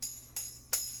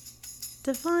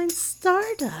Divine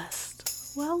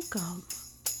Stardust, welcome.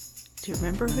 Do you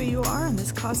remember who you are on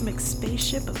this cosmic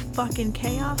spaceship of fucking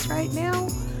chaos right now?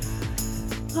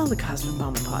 Well, the Cosmic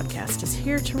Mama podcast is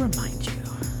here to remind you.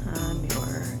 I'm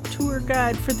your tour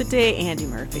guide for the day, Andy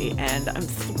Murphy, and I'm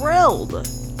thrilled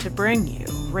to bring you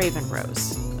Raven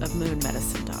Rose of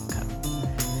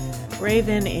moonmedicine.co.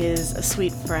 Raven is a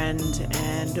sweet friend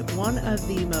and one of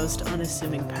the most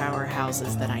unassuming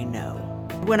powerhouses that I know.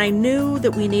 When I knew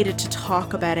that we needed to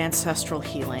talk about ancestral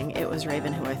healing, it was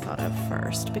Raven who I thought of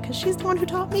first, because she's the one who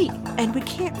taught me. And we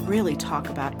can't really talk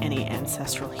about any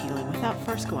ancestral healing without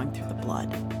first going through the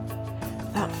blood,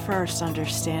 without first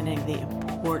understanding the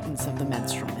importance of the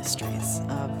menstrual mysteries,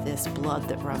 of this blood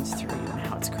that runs through you and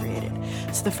how it's created.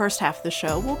 So the first half of the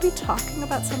show, we'll be talking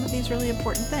about some of these really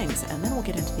important things, and then we'll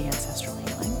get into the ancestral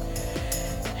healing.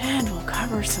 And we'll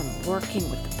cover some working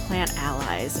with the plant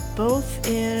allies, both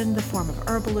in the form of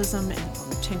herbalism, in the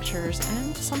form of tinctures,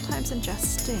 and sometimes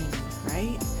ingesting,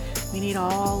 right? We need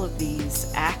all of these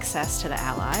access to the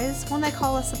allies when they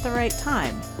call us at the right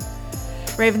time.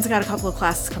 Raven's got a couple of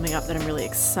classes coming up that I'm really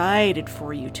excited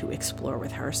for you to explore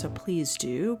with her, so please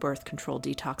do. Birth Control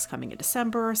Detox coming in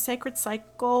December, Sacred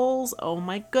Cycles, oh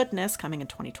my goodness, coming in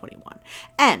 2021.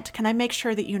 And can I make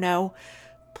sure that you know,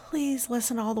 please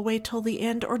listen all the way till the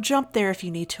end, or jump there if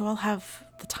you need to. I'll have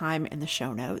the time in the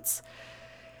show notes.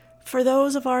 For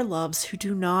those of our loves who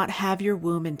do not have your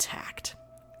womb intact,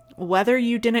 whether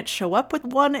you didn't show up with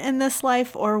one in this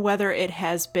life or whether it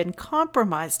has been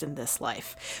compromised in this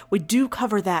life, we do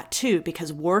cover that too,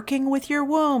 because working with your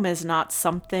womb is not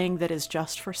something that is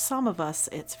just for some of us,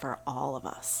 it's for all of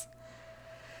us.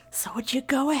 So would you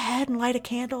go ahead and light a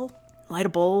candle? Light a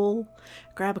bowl,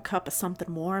 grab a cup of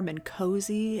something warm and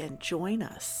cozy, and join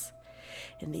us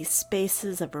in these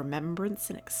spaces of remembrance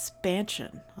and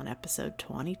expansion on episode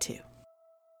 22.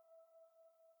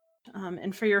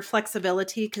 And for your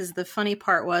flexibility, because the funny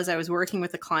part was I was working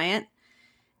with a client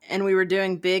and we were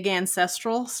doing big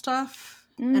ancestral stuff.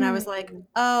 And I was like,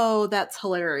 oh, that's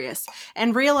hilarious.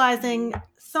 And realizing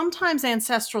sometimes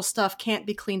ancestral stuff can't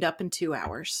be cleaned up in 2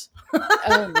 hours.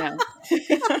 Oh, no.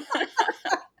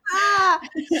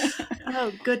 Oh,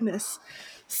 goodness.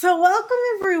 So welcome,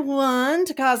 everyone,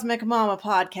 to Cosmic Mama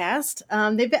Podcast.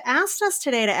 They've asked us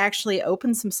today to actually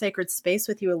open some sacred space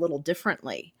with you a little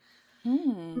differently.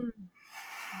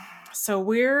 So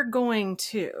we're going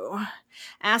to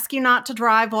ask you not to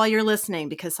drive while you're listening,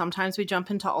 because sometimes we jump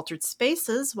into altered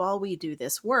spaces while we do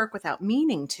this work without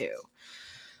meaning to.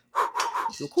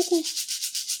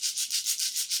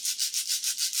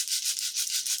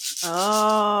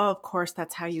 Oh, of course,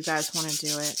 that's how you guys want to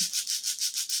do it.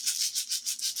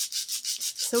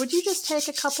 So would you just take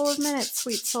a couple of minutes,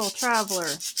 sweet soul traveler?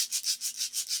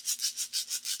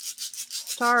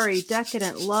 Starry,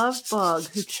 decadent love bug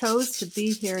who chose to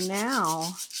be here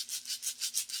now.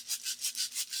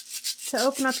 To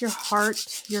open up your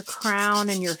heart, your crown,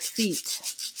 and your feet.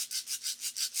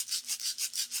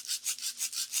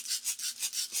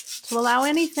 To allow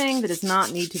anything that does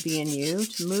not need to be in you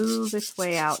to move its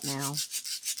way out now.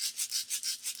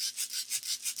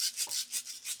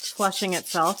 Flushing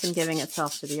itself and giving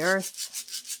itself to the earth.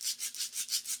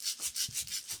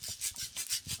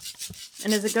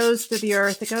 And as it goes through the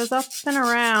earth, it goes up and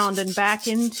around and back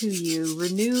into you,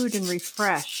 renewed and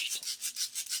refreshed.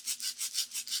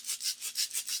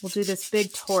 We'll do this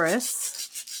big torus,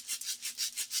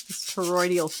 this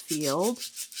toroidal field.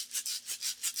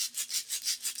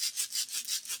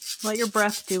 Let your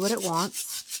breath do what it wants.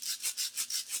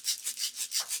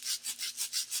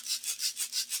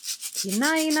 And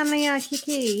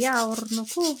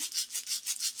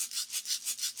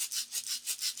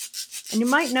you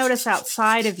might notice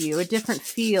outside of you, a different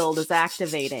field is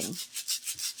activating.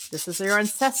 This is your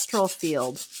ancestral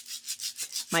field.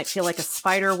 Might feel like a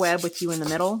spider web with you in the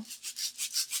middle.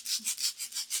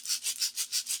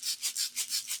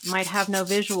 Might have no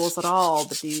visuals at all,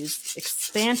 but these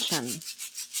expansion,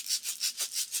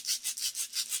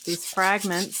 these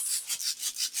fragments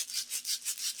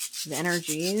of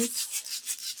energies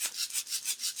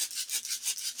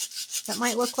that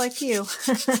might look like you.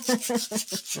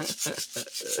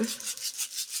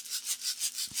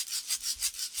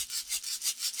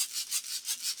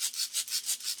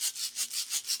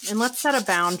 And let's set a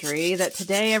boundary that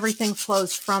today everything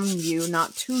flows from you,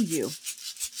 not to you.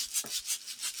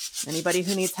 Anybody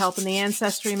who needs help in the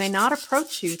ancestry may not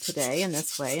approach you today in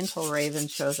this way until Raven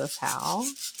shows us how.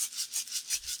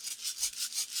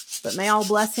 But may all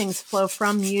blessings flow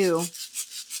from you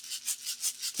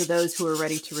to those who are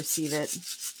ready to receive it.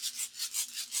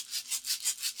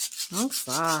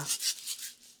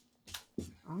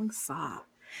 Ongsa.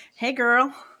 Hey,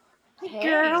 girl. Hey.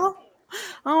 Girl.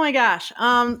 Oh my gosh.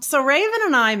 So Raven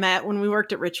and I met when we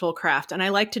worked at Ritual Craft, and I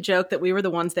like to joke that we were the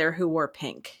ones there who wore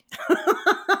pink.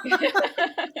 Yes,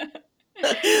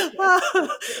 that's true.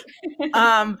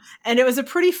 And it was a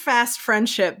pretty fast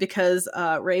friendship because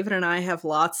Raven and I have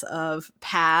lots of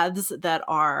paths that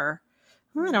are,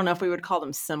 well, I don't know if we would Mm, call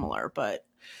them similar, but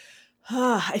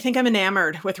I think I'm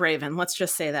enamored with Raven. Let's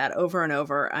just say that over and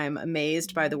over. I'm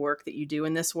amazed by the mm. work that you do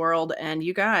in this world. And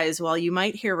you guys, while you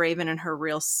might hear Raven and her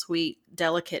real sweet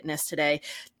delicateness today,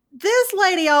 this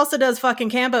lady also does fucking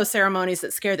Cambo ceremonies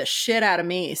that scare the shit out of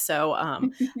me. So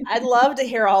I'd love to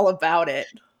hear all about it.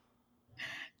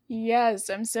 Yes,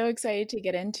 I'm so excited to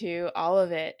get into all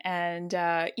of it. And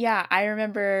yeah, I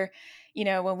remember,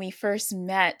 when we first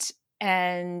met,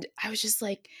 and I was just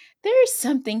like, there's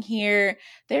something here.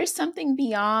 There's something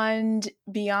beyond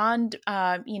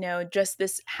just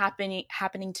this happening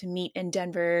to meet in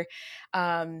Denver.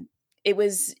 Um, it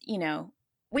was,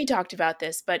 we talked about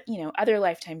this, but other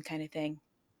lifetime kind of thing.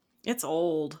 It's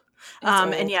old. It's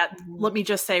And old. yet, let Mhm. me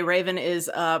just say, Raven is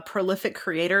a prolific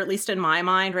creator, at least in my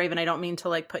mind. Raven, I don't mean to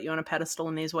like put you on a pedestal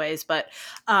in these ways, but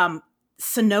um,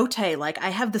 cenote, like I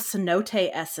have the cenote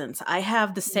essence, I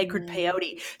have the sacred Mm.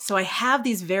 peyote. So I have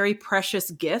these very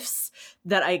precious gifts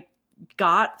that I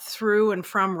got through and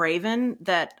from Raven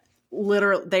that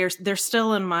literally they're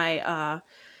still in my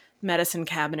medicine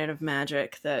cabinet of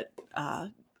magic that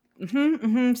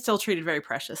still treated very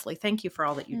preciously. Thank you for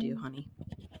all that you do, Mm. honey.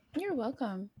 You're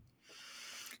welcome.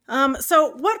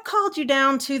 So what called you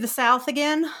down to the South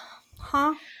again?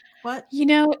 Huh? What?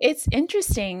 It's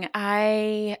interesting.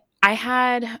 I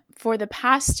had for the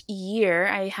past year,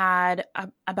 I had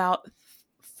about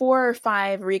 4 or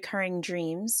 5 recurring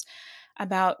dreams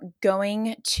about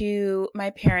going to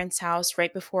my parents' house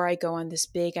right before I go on this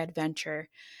big adventure.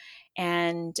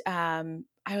 And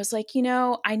I was like,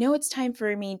 I know it's time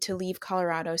for me to leave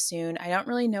Colorado soon. I don't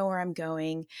really know where I'm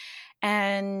going.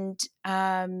 And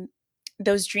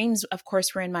those dreams, of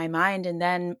course, were in my mind. And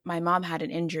then my mom had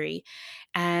an injury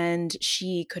and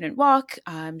she couldn't walk.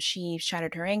 She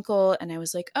shattered her ankle. And I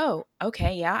was like, oh,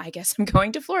 okay, yeah, I guess I'm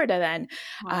going to Florida then.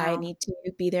 I Wow. need to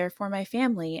be there for my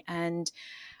family. And,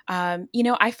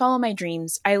 I follow my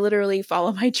dreams. I literally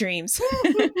follow my dreams.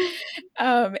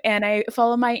 And I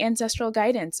follow my ancestral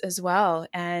guidance as well.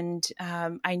 And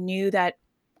I knew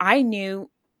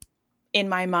in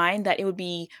my mind that it would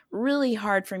be really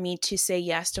hard for me to say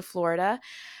yes to Florida.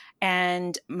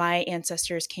 And my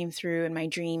ancestors came through in my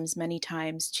dreams many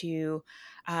times to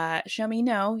show me,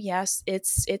 no, yes,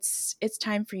 it's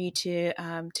time for you to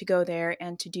go there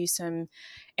and to do some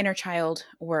inner child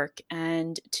work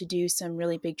and to do some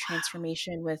really big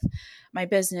transformation with my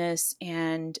business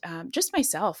and just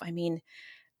myself. I mean,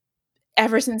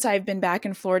 ever since I've been back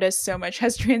in Florida, so much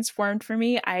has transformed for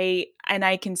me. I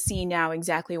can see now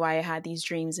exactly why I had these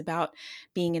dreams about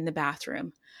being in the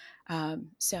bathroom.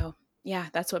 So yeah,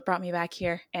 that's what brought me back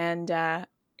here, and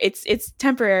it's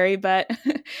temporary, but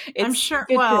I'm it's sure.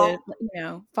 good to Well,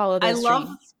 follow I those love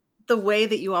dreams. the way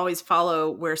that you always follow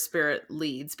where spirit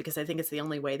leads because I think it's the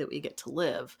only way that we get to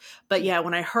live. But Yeah. yeah,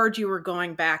 when I heard you were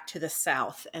going back to the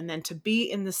South and then to be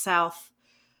in the South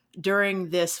during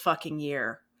this fucking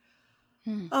year,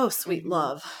 oh, sweet Mm-hmm.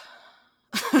 love.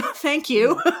 Thank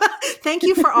you. Yeah. Thank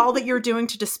you for all that you're doing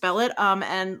to dispel it.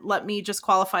 And let me just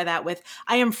qualify that with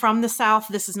I am from the South.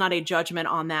 This is not a judgment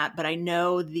on that, but I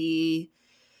know the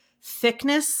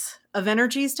thickness of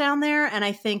energies down there. And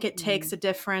I think it takes Mhm. a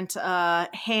different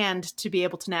hand to be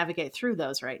able to navigate through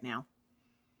those right now.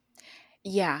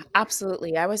 Yeah,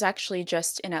 absolutely. I was actually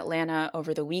just in Atlanta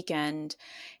over the weekend,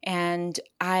 and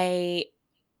I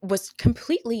was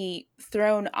completely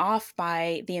thrown off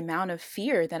by the amount of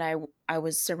fear that I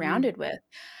was Mm. surrounded with.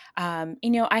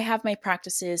 I have my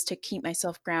practices to keep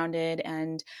myself grounded,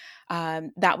 and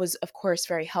that was, of course,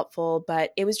 very helpful.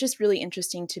 But it was just really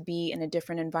interesting to be in a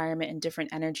different environment and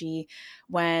different energy.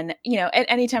 When at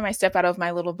any time I step out of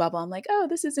my little bubble, I'm like, oh,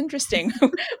 this is interesting.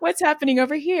 What's happening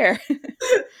over here?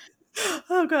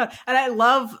 Oh god. And I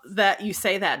love that you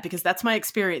say that because that's my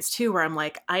experience too where I'm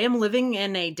like I am living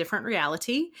in a different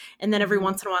reality and then every Hmm.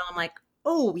 once in a while I'm like,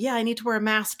 "Oh, yeah, I need to wear a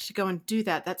mask to go and do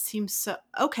that. That seems so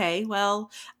okay.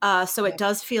 Well, so it Yep.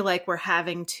 does feel like we're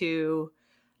having to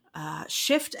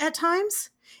shift at times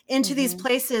into these Hmm.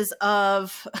 places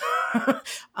of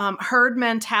herd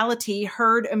mentality,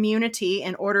 herd immunity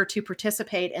in order to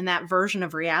participate in that version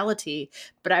of reality.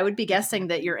 But I would be guessing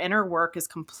that Exactly. your inner work is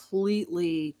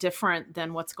completely different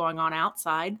than what's going on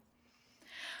outside.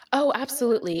 Oh,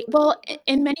 absolutely. Well,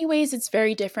 in many ways it's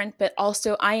very different, but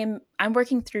also I'm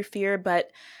working through fear,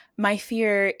 but my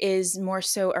fear is more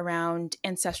so around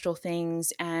ancestral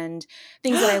things and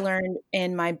things that I learned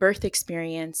in my birth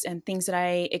experience and things that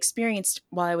I experienced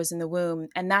while I was in the womb.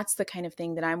 And that's the kind of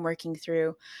thing that I'm working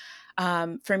through.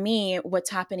 For me,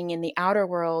 what's happening in the outer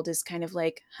world is kind of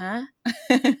like, huh?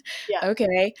 Yeah.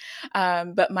 Okay.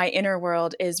 But my inner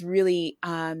world is really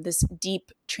this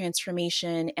deep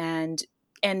transformation, and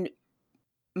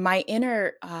my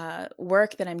inner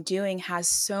work that I'm doing has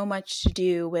so much to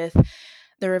do with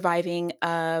the reviving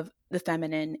of the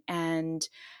feminine. And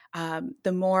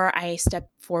the more I step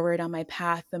forward on my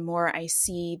path, the more I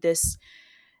see this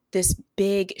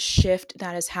big shift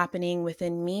that is happening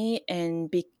within me,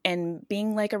 and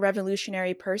being like a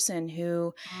revolutionary person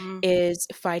who Mm. is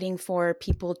fighting for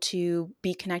people to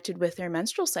be connected with their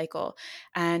menstrual cycle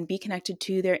and be connected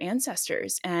to their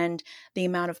ancestors, and the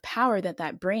amount of power that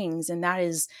that brings. And that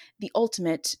is the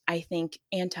ultimate, I think,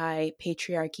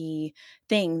 anti-patriarchy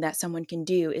thing that someone can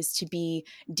do, is to be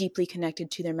deeply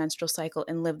connected to their menstrual cycle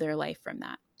and live their life from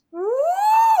that.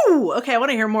 Woo! Okay, I want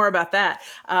to hear more about that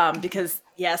because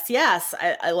yes, yes,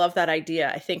 I love that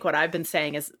idea. I think what I've been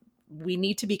saying is we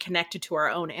need to be connected to our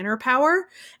own inner power,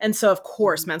 and so of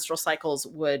course, Mhm. menstrual cycles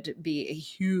would be a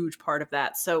huge part of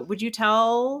that. So, would you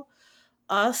tell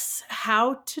us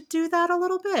how to do that a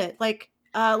little bit? Like,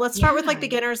 let's start with like Yeah.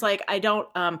 beginners. Like, I don't.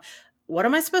 What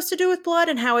am I supposed to do with blood,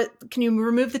 and how it? Can you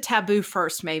remove the taboo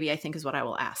first? Maybe I think is what I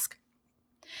will ask.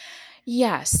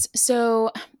 Yes.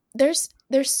 So there's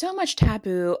so much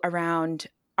taboo around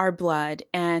our blood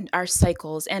and our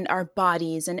cycles and our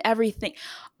bodies and everything,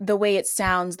 the way it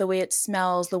sounds, the way it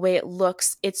smells, the way it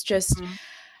looks. It's just, Mhm.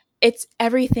 it's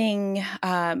everything.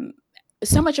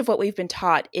 So much of what we've been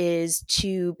taught is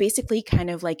to basically kind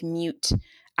of like mute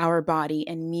our body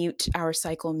and mute our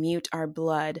cycle, mute our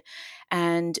blood.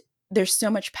 And there's so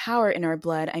much power in our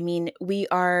blood. I mean,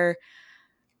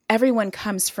 everyone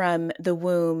comes from the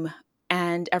womb,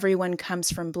 and everyone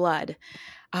comes from blood.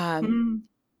 Um,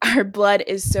 Hmm. our blood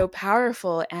is so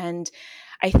powerful. And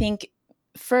I think,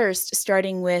 first,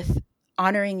 starting with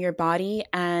honoring your body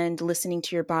and listening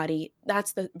to your body,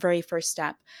 that's the very first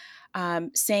step.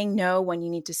 Saying no when you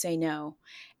need to say no.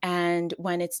 And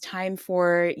when it's time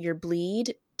for your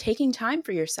bleed, taking time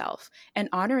for yourself and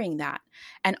honoring that,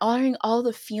 and honoring all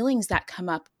the feelings that come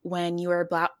up when you are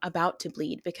about to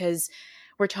bleed, because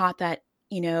we're taught that,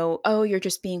 oh, you're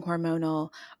just being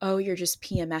hormonal, oh, you're just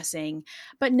PMSing.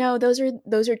 But no, those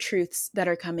are truths that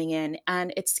are coming in,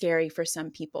 and it's scary for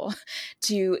some people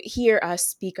to hear us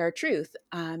speak our truth,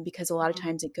 because a lot of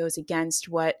times it goes against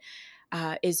what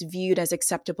is viewed as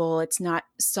acceptable. It's not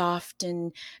soft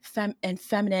and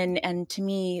feminine. And to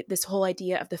me, this whole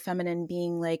idea of the feminine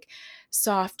being like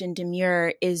soft and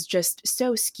demure is just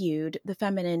so skewed. The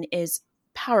feminine is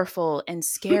powerful and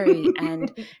scary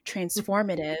and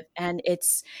transformative, and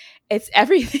it's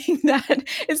everything that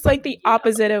is like the Yeah.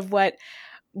 opposite of what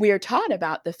we are taught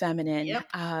about the feminine.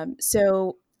 Yep.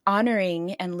 So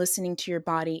honoring and listening to your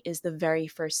body is the very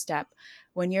first step.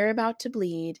 When you're about to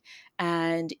bleed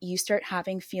and you start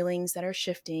having feelings that are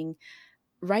shifting,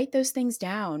 write those things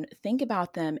down, think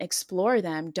about them, explore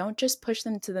them. Don't just push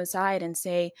them to the side and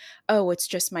say, oh, it's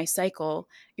just my cycle.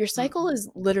 Your cycle Mm-mm. is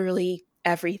literally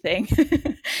everything.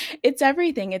 It's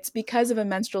everything. It's because of a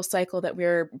menstrual cycle that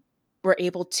we're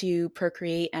able to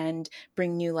procreate and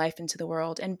bring new life into the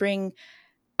world, and bring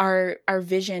our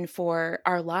vision for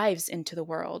our lives into the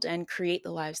world, and create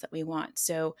the lives that we want.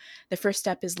 So the first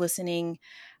step is listening.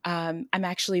 I'm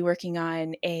actually working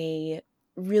on a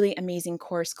really amazing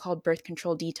course called Birth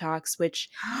Control Detox, which,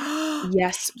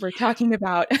 yes, we're talking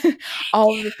about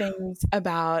all of the things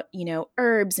about,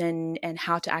 herbs and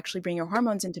how to actually bring your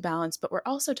hormones into balance. But we're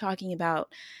also talking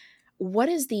about what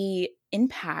is the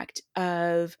impact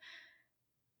of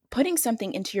putting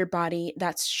something into your body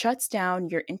that shuts down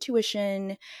your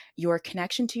intuition, your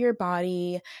connection to your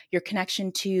body, your connection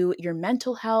to your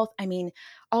mental health. I mean,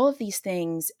 all of these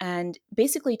things, and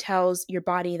basically tells your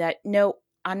body that, no,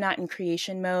 I'm not in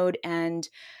creation mode. And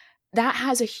that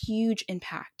has a huge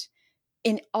impact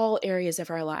in all areas of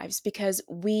our lives, because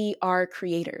we are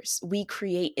creators. We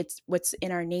create. It's what's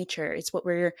in our nature. It's what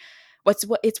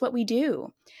we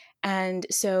do. And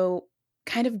so,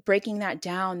 kind of breaking that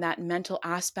down, that mental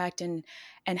aspect, and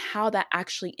how that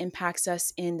actually impacts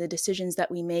us in the decisions that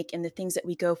we make and the things that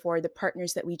we go for, the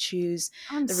partners that we choose,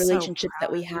 I'm the so relationships that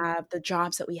proud we of you. have, the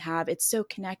jobs that we have. It's so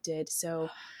connected.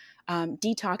 So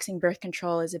detoxing birth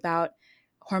control is about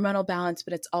hormonal balance,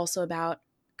 but it's also about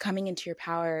coming into your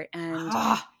power. And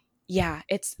Ah, yeah,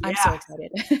 I'm so yeah.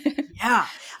 excited. Yeah.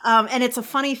 And it's a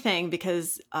funny thing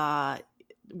because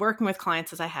working with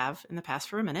clients as I have in the past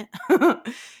for a minute,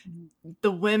 Mhm.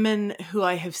 the women who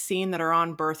I have seen that are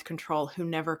on birth control who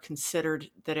never considered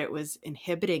that it was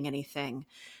inhibiting anything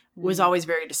was Mm. always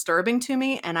very disturbing to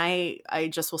me. And I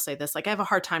just will say this, like, I have a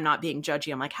hard time not being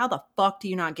judgy. I'm like, how the fuck do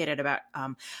you not get it about,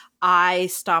 I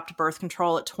stopped birth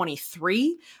control at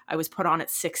 23. I was put on at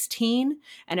 16.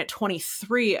 And at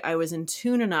 23, I was in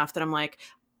tune enough that I'm like,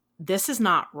 this is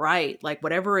not right. Like,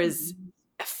 whatever is Mhm.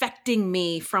 affecting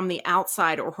me from the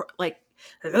outside, or like,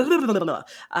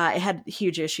 I had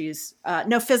huge issues,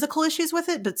 no physical issues with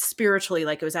it, but spiritually,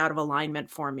 like, it was out of alignment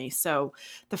for me. So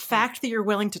the Yeah. fact that you're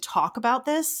willing to talk about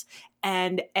this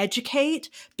and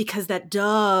educate, because that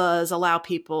does allow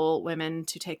people, women,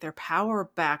 to take their power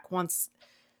back once,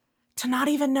 to not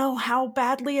even know how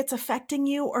badly it's affecting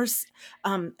you, or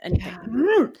and Yeah.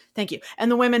 thank you. And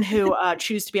the women who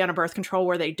choose to be on a birth control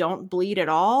where they don't bleed at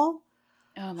all.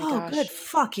 Oh my Oh, good gosh.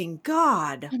 fucking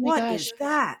God. Oh my What gosh. is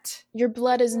that? Your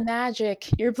blood is magic.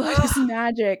 Your blood is Ugh.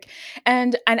 magic.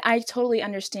 And I totally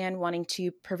understand wanting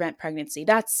to prevent pregnancy.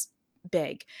 That's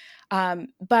big.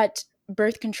 But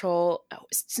birth control,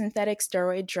 synthetic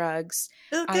steroid drugs,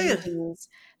 Okay. IUDs,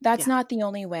 that's Yeah. not the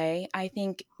only way. I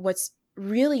think what's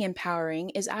really empowering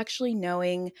is actually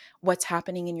knowing what's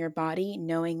happening in your body,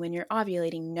 knowing when you're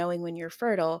ovulating, knowing when you're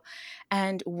fertile,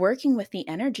 and working with the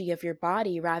energy of your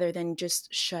body rather than just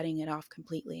shutting it off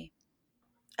completely.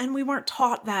 And we weren't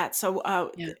taught that. So,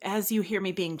 Yeah. as you hear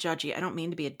me being judgy, I don't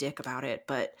mean to be a dick about it,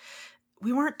 but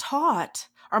we weren't taught.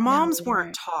 Our No, moms we weren't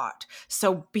weren't. taught.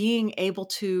 So, being able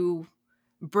to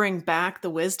bring back the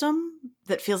wisdom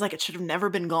that feels like it should have never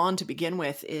been gone to begin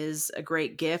with is a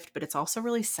great gift, but it's also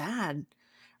really sad.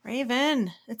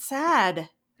 Raven, it's sad.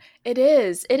 It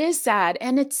is. It is sad.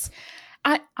 And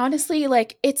I honestly,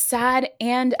 like, it's sad,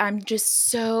 and I'm just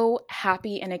so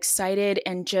happy and excited,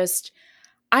 and just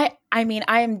I mean,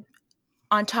 I am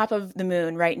on top of the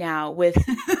moon right now with,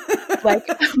 like,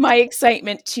 my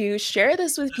excitement to share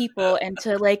this with people and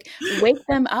to, like, wake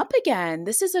them up again.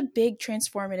 This is a big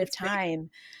transformative It's big. time.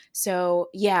 So,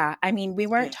 yeah, I mean, we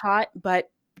It's weren't big. taught, but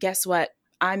guess what?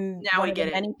 I'm Now one we of the get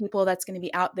it. many people that's gonna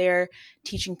be out there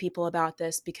teaching people about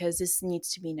this because this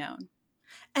needs to be known.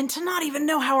 And to not even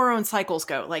know how our own cycles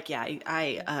go. Like, yeah,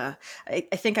 I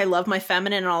think I love my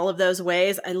feminine in all of those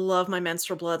ways. I love my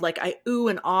menstrual blood. Like, I ooh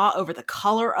and ah over the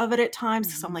color of it at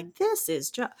times. So I'm Mhm. like, this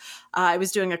is just. I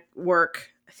was doing a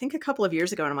work, I think, a couple of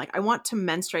years ago, and I'm like, I want to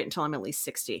menstruate until I'm at least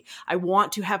 60. I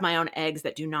want to have my own eggs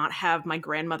that do not have my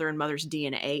grandmother and mother's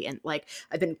DNA. And, like,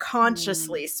 I've been Mm.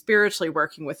 consciously, spiritually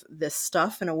working with this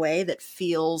stuff in a way that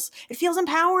feels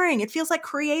empowering. It feels like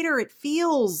creator. It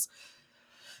feels.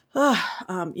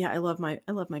 Yeah, I love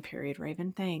my period,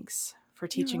 Raven. Thanks for You're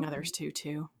teaching others welcome.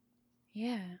 too.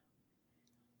 Yeah.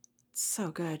 It's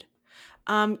so good.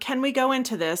 Can we go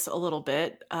into this a little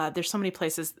bit? There's so many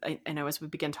places I know as we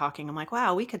begin talking, I'm like,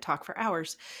 wow, we could talk for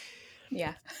hours.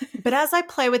 Yeah. But as I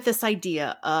play with this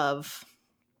idea of,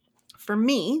 for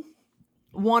me,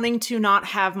 wanting to not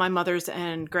have my mother's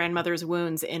and grandmother's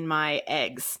wounds in my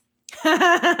eggs,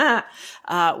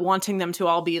 wanting them to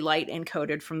all be light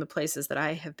encoded from the places that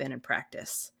I have been in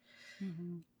practice.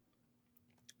 Mhm.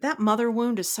 That mother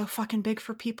wound is so fucking big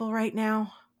for people right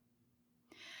now.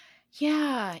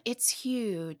 Yeah, it's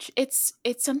huge. It's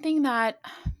something that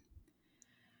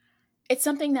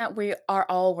we are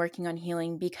all working on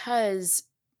healing because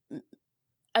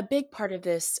a big part of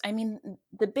this, I mean,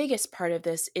 the biggest part of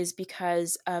this is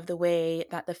because of the way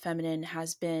that the feminine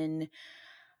has been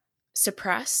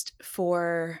suppressed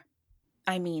for,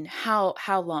 I mean, how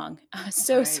long? Right.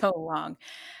 So long.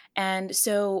 And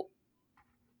so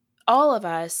all of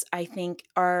us, I think,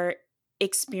 are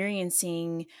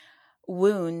experiencing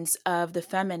wounds of the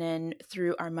feminine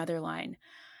through our mother line,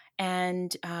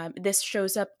 and this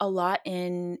shows up a lot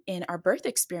in our birth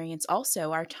experience,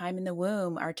 also our time in the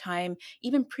womb, our time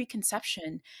even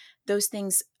preconception. Those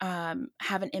things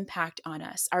have an impact on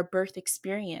us, our birth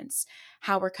experience,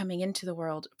 how we're coming into the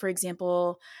world. For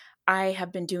example, I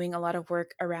have been doing a lot of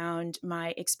work around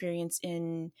my experience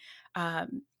in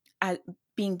um, at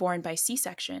being born by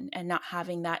C-section and not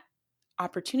having that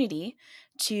opportunity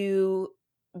to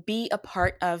be a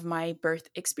part of my birth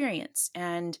experience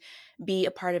and be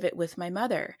a part of it with my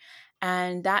mother.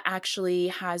 And that actually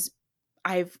has,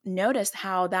 I've noticed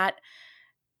how that,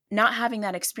 not having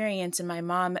that experience and my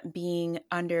mom being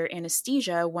under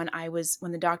anesthesia when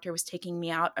the doctor was taking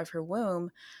me out of her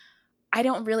womb, I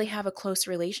don't really have a close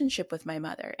relationship with my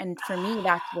mother. And for me,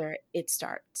 that's where it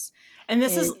starts. And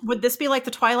this is, Is would this be like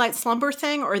the Twilight slumber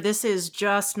thing, or this is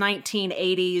just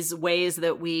 1980s ways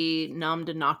that we numbed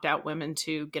and knocked out women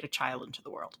to get a child into the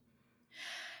world?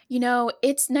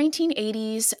 It's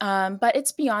 1980s, but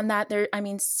it's beyond that. I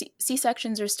mean,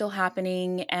 C-sections are still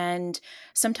happening. And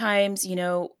sometimes,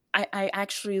 I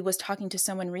actually was talking to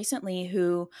someone recently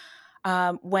who,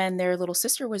 when their little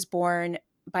sister was born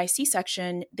by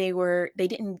C-section, they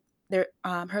didn't,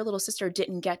 her little sister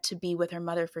didn't get to be with her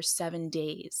mother for 7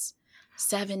 days.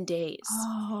 7 days.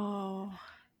 Oh,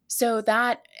 So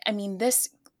that, I mean, this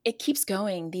it keeps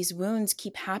going. These wounds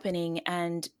keep happening,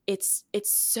 and it's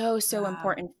so wow.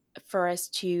 important for us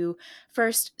to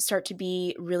first start to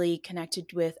be really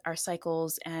connected with our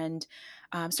cycles and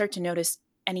start to notice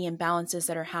any imbalances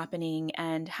that are happening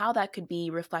and how that could be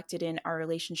reflected in our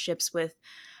relationships with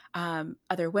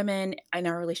other women, in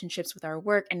our relationships with our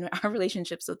work, and our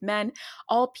relationships with men,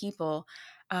 all people.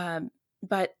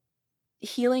 But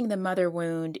healing the mother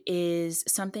wound is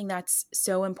something that's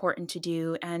so important to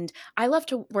do. And I love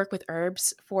to work with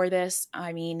herbs for this.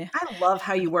 I mean, I love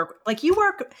how you work. Like you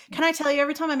work, can I tell you,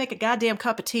 every time I make a goddamn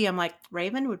cup of tea, I'm like,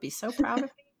 Raven would be so proud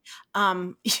of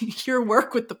me. Your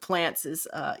work with the plants is,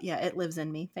 yeah, it lives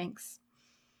in me. Thanks.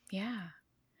 yeah.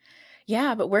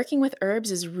 Yeah, but working with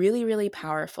herbs is really, really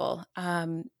powerful.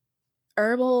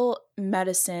 Herbal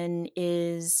medicine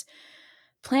is,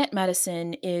 plant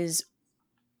medicine is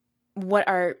what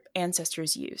our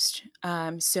ancestors used.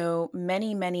 So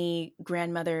many, many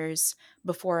grandmothers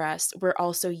before us were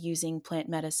also using plant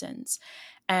medicines.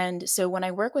 And so when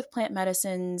I work with plant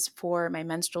medicines for my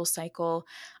menstrual cycle,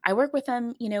 I work with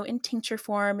them, in tincture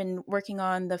form and working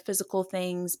on the physical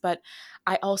things, but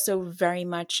I also very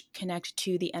much connect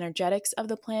to the energetics of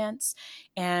the plants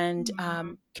and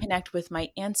Mhm. connect with my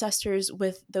ancestors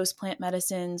with those plant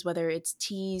medicines, whether it's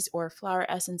teas or flower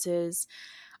essences.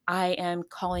 I am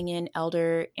calling in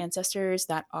elder ancestors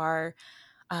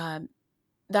um,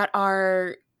 that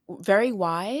are very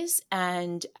wise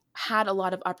and had a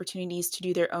lot of opportunities to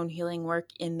do their own healing work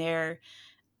in their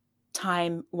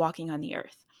time walking on the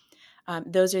earth.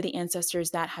 Those are the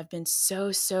ancestors that have been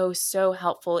so, so, so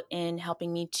helpful in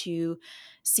helping me to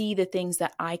see the things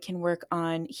that I can work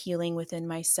on healing within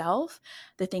myself,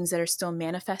 the things that are still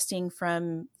manifesting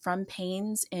from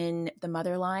pains in the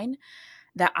mother line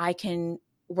that I can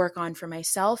work on for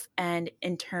myself and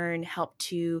in turn help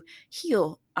to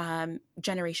heal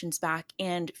generations back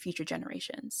and future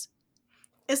generations.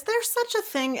 Is there such a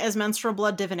thing as menstrual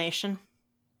blood divination?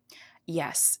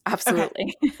 Yes, Okay.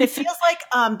 absolutely. It feels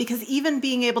like, because even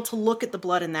being able to look at the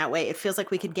blood in that way, it feels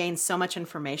like we could gain so much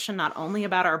information, not only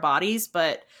about our bodies,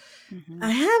 but hmm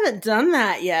I haven't done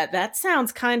that yet. That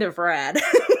sounds kind of rad.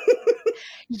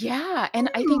 Yeah, and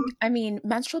I think, I mean,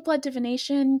 menstrual blood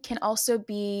divination can also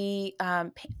be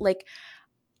like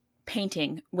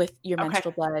painting with your Okay.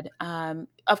 menstrual blood.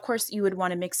 Of course, you would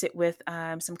want to mix it with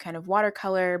some kind of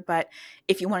watercolor, but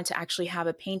if you wanted to actually have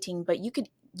a painting, but you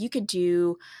could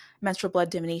do menstrual blood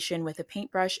divination with a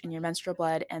paintbrush in your menstrual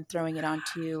blood and throwing it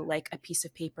onto like a piece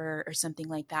of paper or something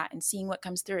like that and seeing what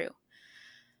comes through.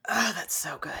 Oh, that's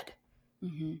so good.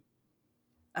 hmm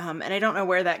And I don't know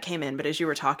where that came in, but as you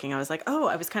were talking, I was like, oh,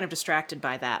 I was kind of distracted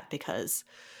by that because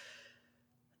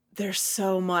there's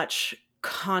so much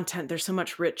content, there's so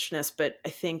much richness, but I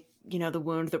think, the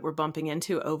wound that we're bumping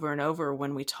into over and over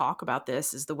when we talk about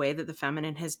this is the way that the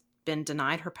feminine has been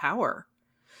denied her power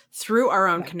through our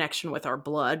own Yeah. connection with our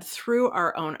blood, through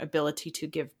our own ability to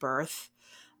give birth.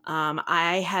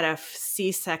 I had a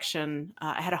C-section,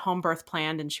 I had a home birth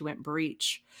planned and she went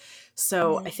breech.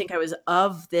 So I Mm-hmm. think I was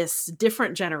of this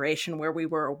different generation where we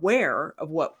were aware of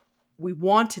what we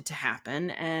wanted to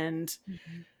happen. And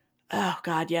oh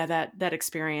God, yeah, that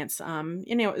experience.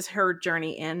 It was her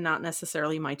journey in, not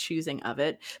necessarily my choosing of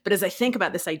it. But as I think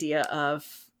about this idea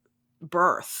of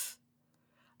birth,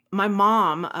 my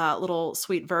mom, little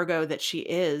sweet Virgo that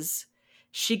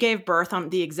she gave birth on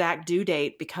the exact due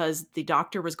date because the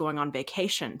doctor was going on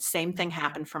vacation. Same thing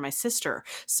happened for my sister.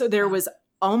 So there Wow. was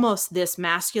almost this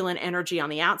masculine energy on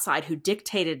the outside who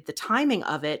dictated the timing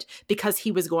of it because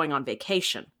he was going on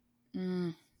vacation.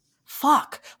 Mm.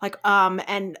 Fuck. Like,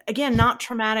 and again, not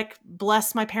traumatic.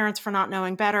 Bless my parents for not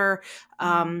knowing better. Mm.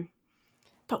 Um,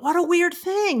 but what a weird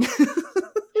thing.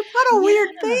 What a Yeah. weird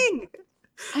thing.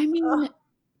 I Ugh. mean,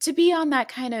 to be on that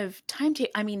kind of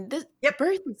timetable, I mean, this Yep.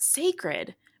 birth is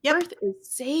sacred. Yep. Birth is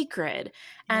sacred.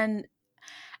 Yep. And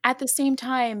at the same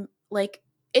time, like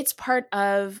it's part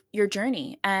of your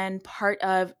journey and part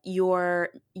of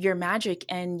your magic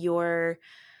and your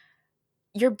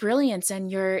brilliance and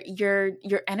your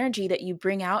energy that you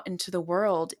bring out into the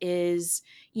world is,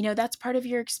 that's part of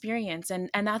your experience. And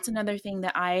that's another thing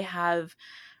that I have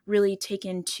really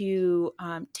taken to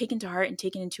heart and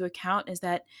taken into account is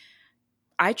that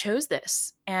I chose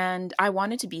this and I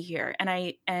wanted to be here.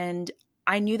 And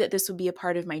I knew that this would be a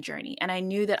part of my journey, and I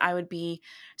knew that I would be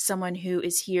someone who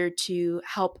is here to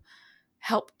help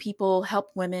people,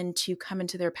 help women to come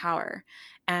into their power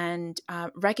and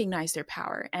recognize their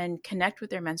power and connect with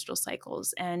their menstrual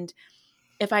cycles. And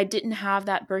if I didn't have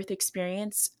that birth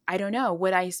experience, I don't know,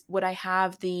 would I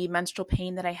have the menstrual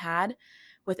pain that I had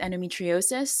with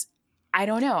endometriosis? I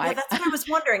don't know. Yeah, I that's what I was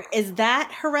wondering. Is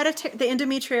that hereditary? The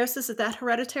endometriosis, is that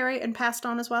hereditary and passed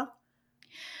on as well?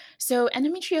 So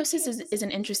endometriosis is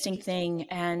an interesting thing,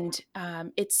 and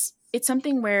it's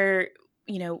something where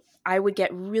I would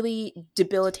get really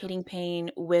debilitating pain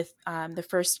with the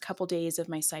first couple days of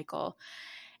my cycle,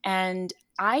 and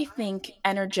I think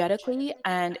energetically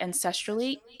and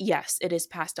ancestrally, yes, it is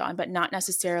passed on, but not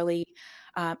necessarily.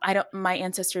 I don't. My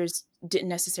ancestors didn't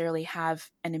necessarily have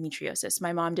endometriosis.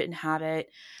 My mom didn't have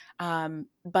it,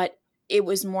 but it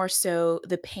was more so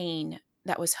the pain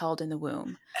that was held in the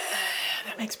womb.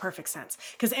 That makes perfect sense.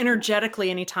 Because energetically,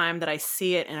 anytime that I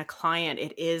see it in a client,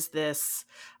 it is this,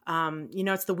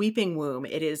 it's the weeping womb.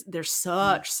 It is, there's Mm.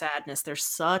 such sadness, there's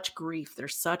such grief,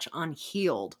 there's such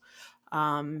unhealed.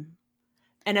 Um,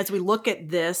 and as we look at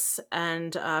this,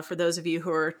 and for those of you who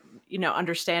are,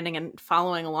 understanding and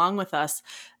following along with us,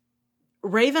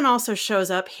 Raven also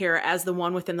shows up here as the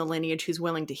one within the lineage who's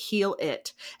willing to heal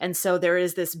it. And so there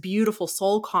is this beautiful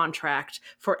soul contract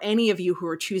for any of you who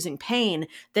are choosing pain,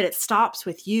 that it stops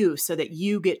with you so that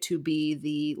you get to be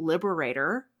the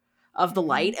liberator of the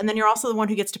light. Mhm. And then you're also the one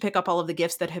who gets to pick up all of the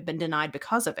gifts that have been denied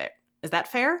because of it. Is that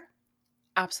fair?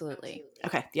 Absolutely.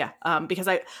 Okay, yeah. Because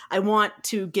I want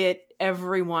to get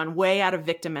everyone way out of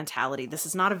victim mentality. This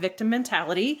is not a victim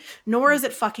mentality, nor is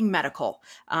it fucking medical.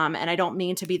 And I don't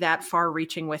mean to be that far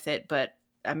reaching with it, but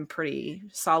I'm pretty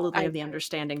solidly I of the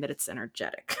understanding that it's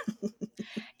energetic.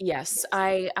 Yes,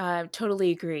 I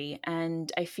totally agree, and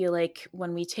I feel like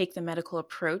when we take the medical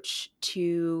approach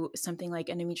to something like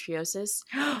endometriosis,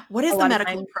 What a is the lot of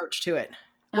medical time. approach to it?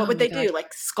 What Oh would my they gosh. do?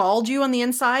 Like scald you on the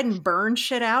inside and burn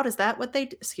shit out? Is that what they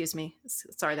do? Excuse me.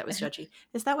 Sorry, that was judgy.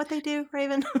 Is that what they do,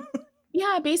 Raven?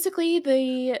 Yeah, basically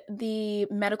the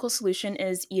medical solution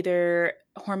is either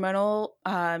hormonal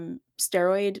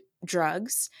steroid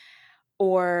drugs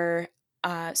or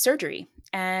surgery.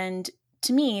 And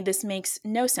to me, this makes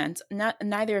no sense.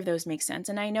 Neither of those make sense.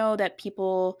 And I know that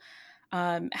people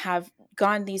have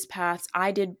gone these paths.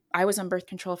 I was on birth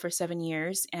control for 7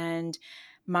 years, and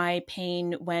my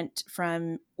pain went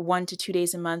from 1 to 2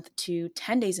 days a month to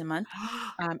 10 days a month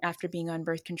after being on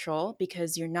birth control,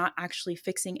 because you're not actually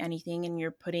fixing anything and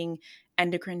you're putting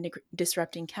endocrine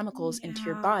disrupting chemicals into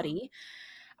your Yeah. body.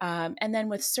 And then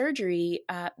with surgery,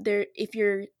 if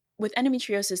you're with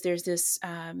endometriosis,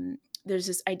 there's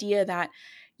this idea that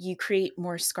you create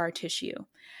more scar tissue.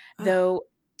 Ugh. Though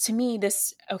to me,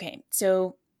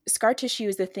 so scar tissue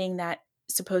is the thing that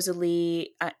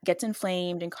supposedly gets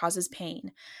inflamed and causes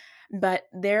pain. But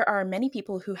there are many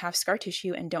people who have scar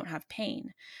tissue and don't have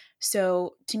pain.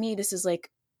 So to me, this is like,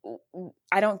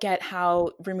 I don't get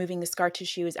how removing the scar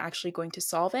tissue is actually going to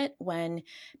solve it when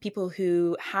people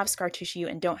who have scar tissue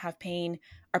and don't have pain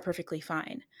are perfectly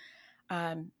fine.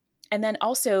 Um, and then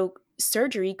also,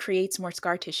 surgery creates more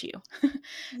scar tissue.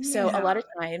 So a Yeah. lot of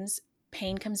times,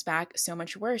 pain comes back so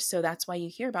much worse. So that's why you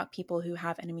hear about people who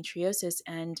have endometriosis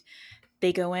and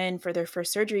they go in for their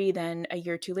first surgery, then a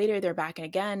year or two later, they're back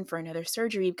again for another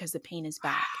surgery because the pain is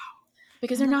back.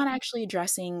 Because And they're the not actually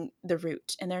addressing the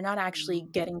root and they're not actually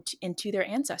getting into their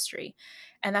ancestry.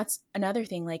 And that's another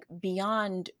thing, like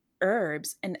beyond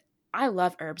herbs. And I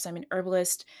love herbs. I'm an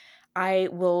herbalist. I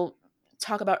will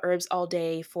talk about herbs all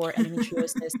day for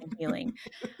endometriosis and healing.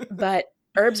 But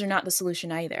herbs are not the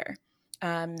solution either. The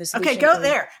Okay, solution go is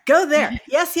there. Go there.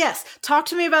 Yes, yes. Talk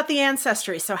to me about the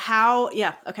ancestry. So how,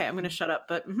 yeah, okay, I'm going to shut up,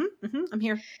 but I'm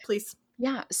here. Please.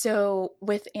 Yeah, so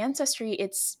with ancestry,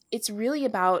 it's really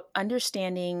about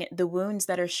understanding the wounds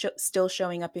that are still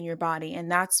showing up in your body,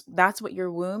 and that's what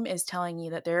your womb is telling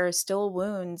you, that there are still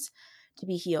wounds to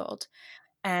be healed.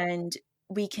 And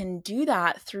we can do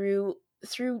that through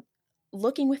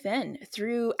looking within,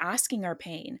 through asking our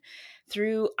pain,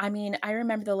 through, I mean, I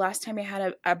remember the last time I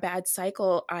had a bad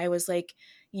cycle, I was like,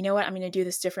 you know what, I'm going to do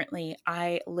this differently.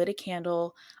 I lit a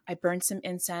candle, I burned some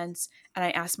incense, and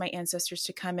I asked my ancestors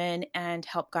to come in and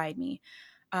help guide me.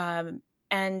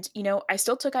 And I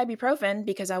still took ibuprofen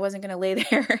because I wasn't going to lay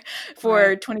there Right.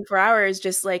 for 24 hours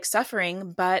just like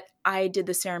suffering, but I did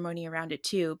the ceremony around it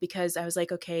too, because I was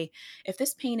like, okay, if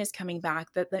this pain is coming back,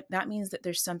 that means that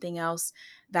there's something else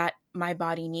that my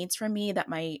body needs from me,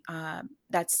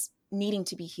 that's needing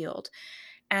to be healed.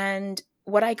 And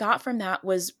what I got from that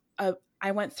was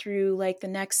I went through like the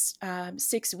next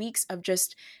 6 weeks of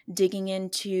just digging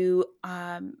into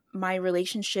my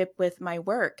relationship with my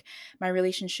work, my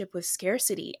relationship with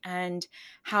scarcity, and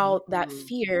how that Mm.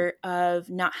 fear of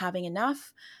not having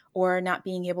enough or not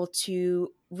being able to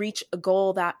reach a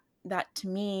goal that to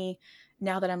me,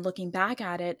 now that I'm looking back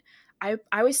at it,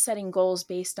 I was setting goals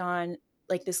based on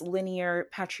like this linear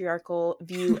patriarchal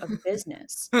view of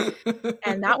business.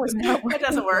 And that was not That working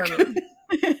doesn't for work. me.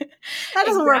 That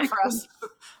doesn't work for us.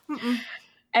 Exactly. Mm-mm.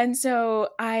 And so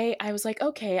I was like,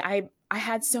 okay, I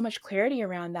had so much clarity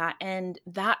around that, and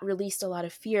that released a lot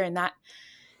of fear, and that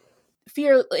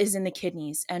fear is in the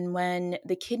kidneys. And when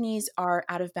the kidneys are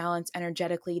out of balance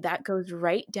energetically, that goes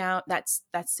right down, that's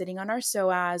sitting on our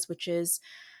psoas, which is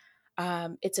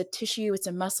it's a tissue, it's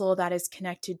a muscle that is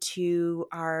connected to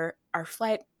our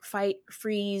flight, fight,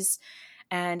 freeze,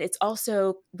 and it's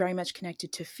also very much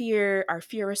connected to fear, our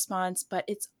fear response. But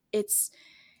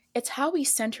it's how we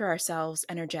center ourselves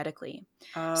energetically.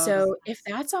 Oh, that's So if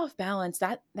nice. that's off balance,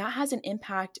 that has an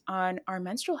impact on our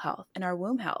menstrual health and our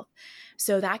womb health.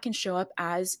 So that can show up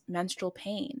as menstrual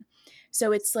pain.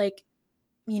 So it's like,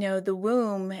 the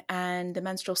womb and the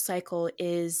menstrual cycle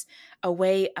is a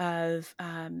way of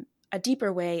a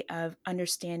deeper way of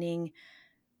understanding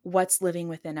what's living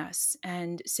within us.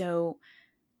 And so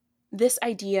this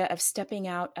idea of stepping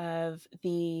out of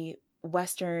the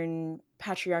Western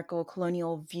patriarchal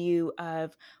colonial view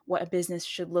of what a business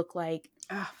should look like,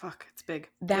 Ah, fuck, it's big.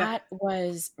 Yep. that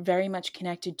was very much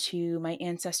connected to my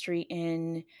ancestry,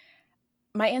 in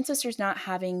my ancestors not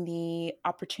having the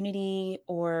opportunity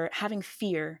or having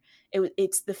fear.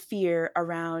 It's the fear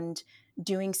around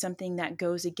doing something that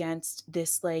goes against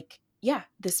this, like, yeah,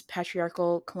 this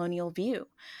patriarchal colonial view.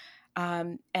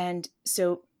 And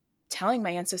so telling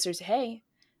my ancestors, hey,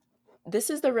 this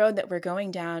is the road that we're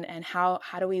going down, and how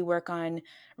do we work on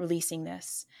releasing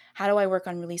this? How do I work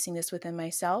on releasing this within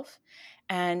myself,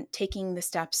 and taking the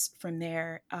steps from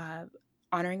there,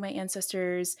 honoring my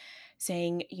ancestors,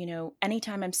 saying,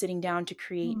 anytime I'm sitting down to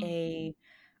create Mm.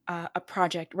 a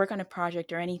project, work on a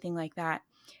project or anything like that,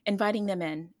 inviting them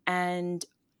in and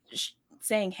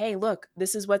saying, hey, look,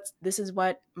 this is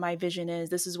what my vision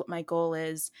is, this is what my goal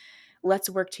is, let's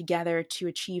work together to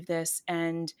achieve this.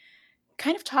 And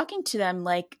kind of talking to them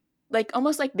like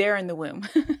almost like they're in the womb.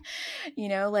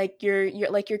 Like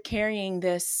you're carrying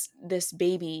this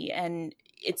baby, and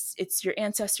it's your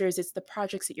ancestors, it's the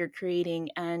projects that you're creating,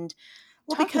 and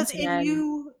Well, talking because to in them.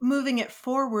 you moving it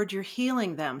forward, you're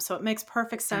healing them. So it makes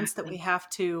perfect sense that we Exactly. have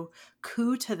to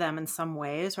coo to them in some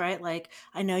ways, right? Like,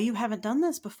 I know you haven't done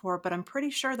this before, but I'm pretty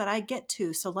sure that I get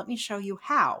to. So let me show you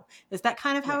how. Is that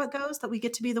kind of Yeah. how it goes? That we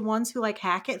get to be the ones who like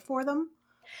hack it for them?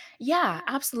 Yeah,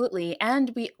 absolutely.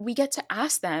 And we get to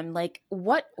ask them, like,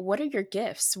 what are your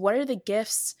gifts? What are the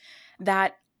gifts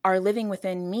that are living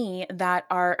within me that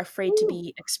are afraid to Ooh.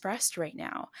 be expressed right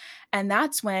now? And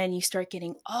that's when you start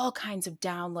getting all kinds of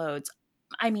downloads.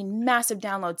 I mean, massive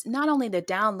downloads. Not only the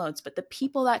downloads, but the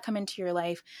people that come into your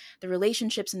life, the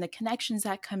relationships and the connections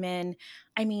that come in.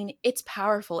 I mean, it's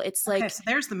powerful. It's Okay, like, so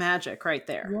there's the magic right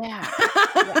there. yeah.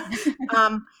 Yeah.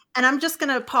 um, and I'm just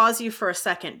going to pause you for a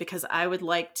second because I would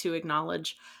like to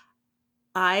acknowledge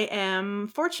I am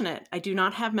fortunate. I do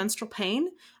not have menstrual pain.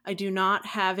 I do not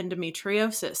have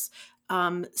endometriosis.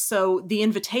 So the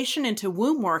invitation into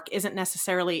womb work isn't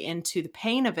necessarily into the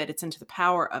pain of it, it's into the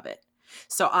power of it.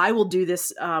 So I will do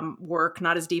this work,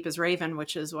 not as deep as Raven,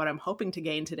 which is what I'm hoping to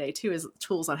gain today too, is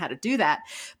tools on how to do that.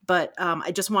 But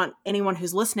I just want anyone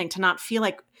who's listening to not feel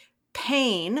like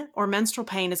pain or menstrual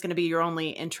pain is going to be your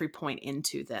only entry point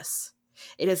into this.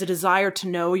 It is a desire to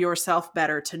know yourself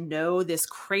better, to know this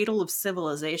cradle of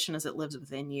civilization as it lives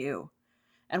within you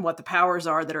and what the powers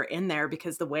are that are in there.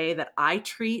 Because the way that I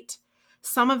treat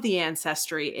some of the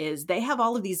ancestry is they have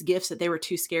all of these gifts that they were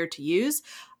too scared to use.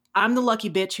 I'm the lucky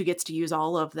bitch who gets to use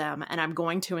all of them, and I'm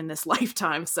going to in this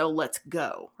lifetime. So let's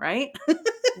go, right?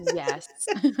 Yes,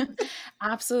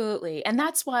 absolutely. And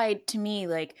that's why, to me,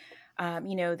 like,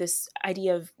 this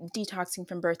idea of detoxing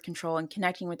from birth control and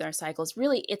connecting with our cycles,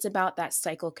 really, it's about that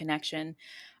cycle connection.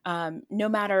 No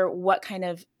matter what kind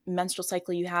of menstrual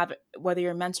cycle you have, whether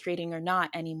you're menstruating or not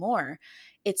anymore,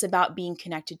 it's about being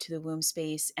connected to the womb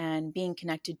space and being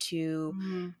connected to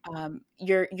Mm.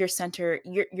 your center,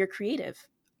 your creative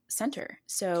center.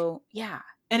 So, yeah,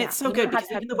 And yeah, it's so you good don't because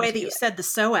have even the too much way to that do you it. said the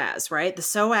psoas, right? The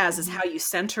psoas is Mhm. how you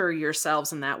center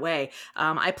yourselves in that way.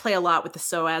 I play a lot with the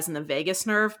psoas and the vagus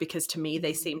nerve because to me,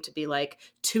 they Mhm. seem to be like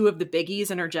two of the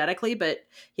biggies energetically. But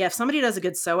yeah, if somebody does a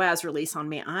good psoas release on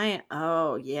me,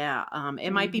 oh yeah,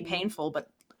 it might be Mhm. painful, but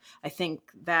I think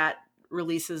that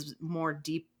releases more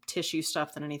deep tissue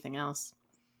stuff than anything else.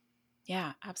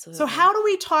 Yeah, So how absolutely. do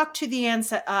we talk to the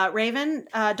Raven?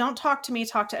 Don't talk to me.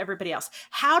 Talk to everybody else.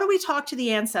 How do we talk to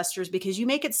the ancestors? Because you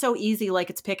make it so easy, like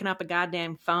it's picking up a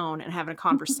goddamn phone and having a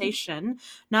conversation.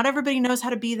 Not everybody knows how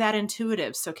to be that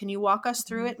intuitive. So can you walk us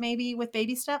through Mhm. it, maybe with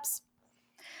baby steps?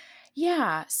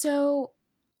 Yeah. So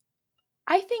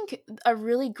I think a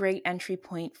really great entry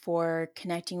point for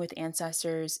connecting with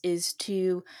ancestors is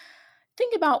to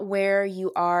think about where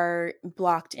you are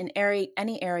blocked in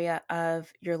any area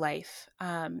of your life.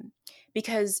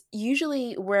 Because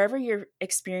usually, wherever you're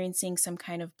experiencing some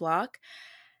kind of block,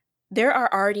 there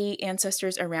are already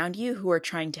ancestors around you who are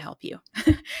trying to help you.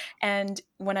 And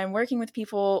when I'm working with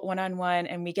people one on one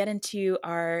and we get into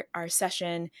our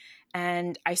session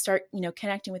and I start,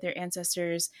 connecting with their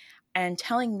ancestors and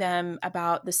telling them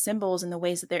about the symbols and the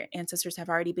ways that their ancestors have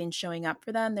already been showing up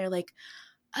for them, they're like,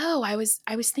 "Oh, I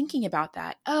was thinking about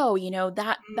that. Oh,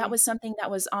 that Mm, was something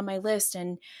that was on my list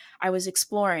and I was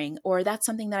exploring, or that's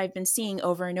something that I've been seeing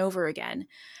over and over again."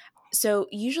 So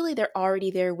usually they're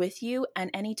already there with you,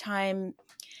 and anytime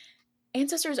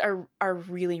ancestors are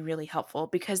really really helpful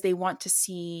because they want to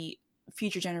see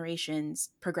future generations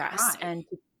progress thrive. and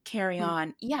to carry Hmm.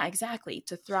 on. Yeah, exactly,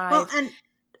 to Well, thrive. and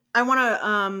I want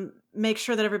to make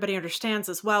sure that everybody understands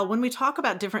as well. When we talk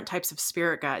about different types of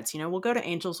spirit guides, we'll go to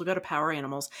angels, we'll go to power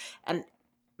animals. And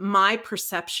my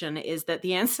perception is that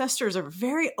the ancestors are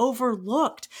very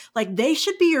overlooked. Like they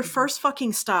should be your Mhm. first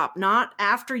fucking stop, not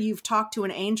after you've talked to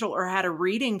an angel or had a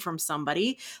reading from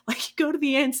somebody. Like you go to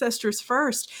the ancestors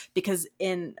first because,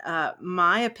 in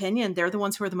my opinion, they're the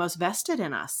ones who are the most vested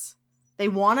in us. They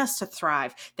want us to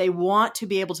thrive. They want to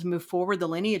be able to move forward the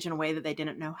lineage in a way that they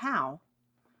didn't know how.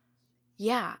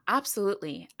 Yeah,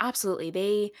 absolutely, absolutely.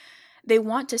 They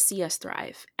want to see us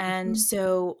thrive. And Mhm.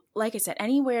 so, like I said,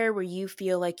 anywhere where you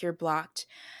feel like you're blocked,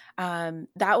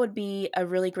 that would be a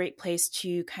really great place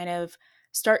to kind of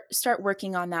start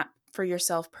working on that for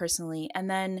yourself personally. And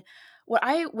then what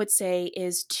I would say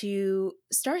is to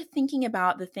start thinking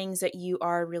about the things that you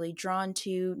are really drawn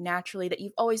to naturally, that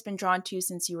you've always been drawn to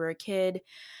since you were a kid.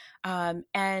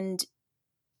 And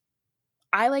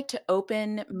I like to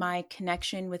open my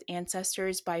connection with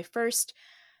ancestors by first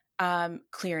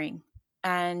clearing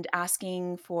and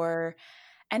asking for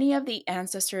any of the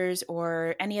ancestors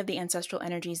or any of the ancestral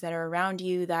energies that are around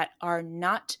you that are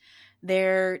not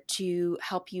there to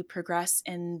help you progress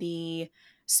in the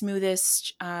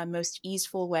smoothest, most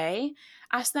easeful way.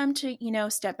 Ask them to,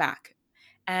 step back.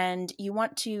 And you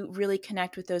want to really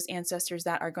connect with those ancestors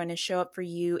that are going to show up for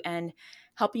you and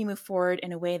help you move forward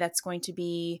in a way that's going to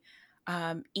be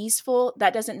easeful.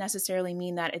 That doesn't necessarily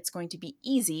mean that it's going to be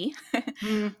easy.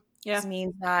 Mm, yeah. Just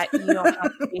means that you don't have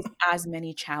to face as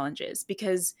many challenges,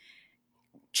 because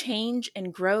change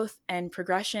and growth and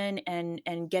progression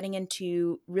and getting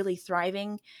into really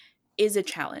thriving is a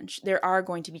challenge. There are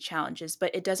going to be challenges,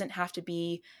 but it doesn't have to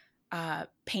be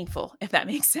painful, if that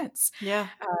makes sense. Yeah.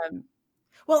 Um,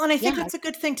 Well, and I think yeah. that's a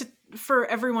good thing to for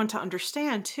everyone to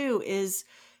understand too is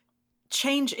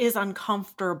change is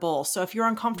uncomfortable. So if you're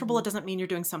uncomfortable, Mhm. it doesn't mean you're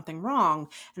doing something wrong.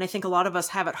 And I think a lot of us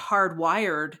have it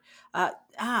hardwired.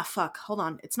 Fuck, hold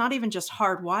on. It's not even just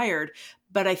hardwired,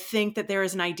 but I think that there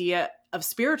is an idea of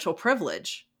spiritual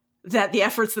privilege that the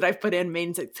efforts that I've put in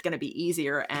means it's going to be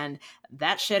easier. And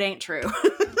that shit ain't true.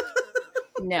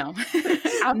 No,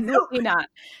 Nope. absolutely not.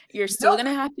 You're still Nope. going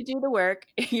to have to do the work.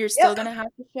 You're still Yep. going to have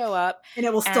to show up. And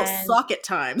it will still And suck at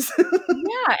times.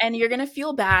 yeah, and you're gonna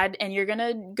feel bad and you're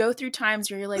gonna go through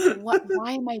times where you're like,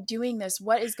 why am I doing this?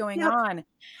 What is going Yep. on?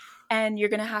 And you're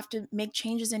gonna have to make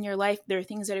changes in your life. There are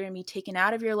things that are gonna be taken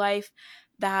out of your life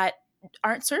that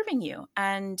aren't serving you.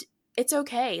 And it's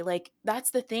okay. Like,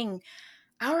 that's the thing.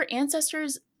 Our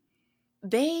ancestors,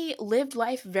 they lived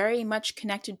life very much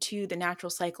connected to the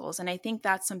natural cycles. And I think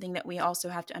that's something that we also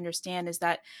have to understand, is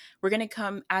that we're gonna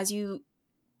come, as you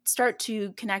start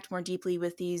to connect more deeply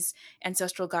with these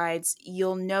ancestral guides,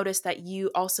 you'll notice that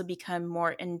you also become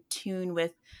more in tune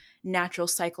with natural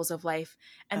cycles of life,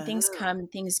 and things Oh. come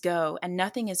and things go and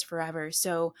nothing is forever.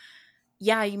 So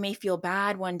yeah, you may feel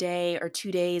bad one day or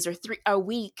 2 days or a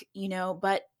week,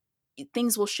 but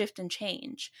things will shift and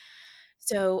change.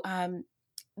 So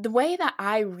the way that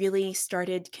I really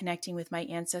started connecting with my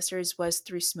ancestors was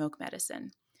through smoke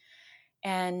medicine.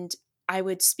 And I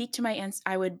would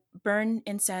burn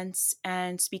incense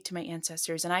and speak to my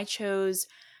ancestors, and I chose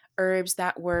herbs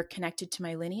that were connected to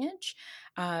my lineage.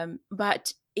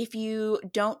 But if you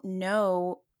don't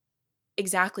know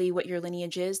exactly what your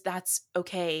lineage is, that's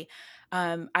okay.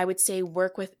 I would say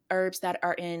work with herbs that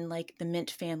are in like the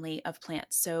mint family of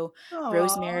plants. So Aw.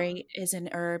 rosemary is an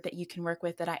herb that you can work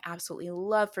with that I absolutely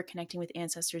love for connecting with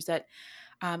ancestors, that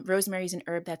Rosemary is an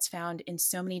herb that's found in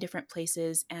so many different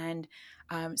places, and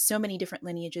so many different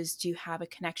lineages do have a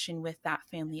connection with that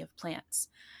family of plants.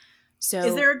 Is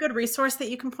So, there a good resource that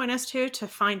you can point us to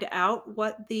find out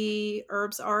what the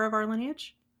herbs are of our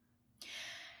lineage?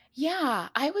 yeah,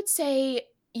 I would say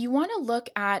you want to look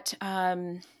at,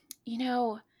 you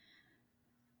know,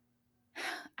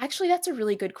 actually, that's a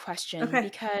really good question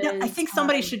Okay. No, I because, think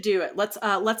somebody should do it.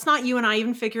 Let's not you and I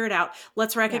even figure it out.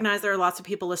 Let's yeah, recognize there are lots of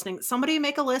people listening. Somebody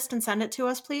make a list and send it to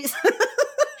us, please.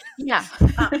 yeah,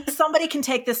 Somebody can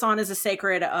take this on as a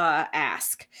sacred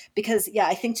ask, because yeah,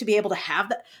 I think to be able to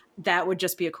have that would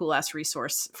just be a cool ass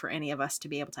resource for any of us to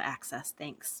be able to access.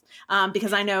 Thanks.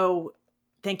 Because I know,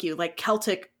 thank you, like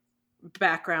Celtic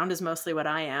background is mostly what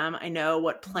I am. I know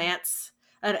what plants,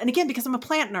 and again, because I'm a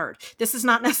plant nerd, this is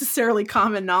not necessarily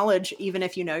common knowledge, even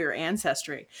if you know your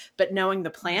ancestry, but knowing the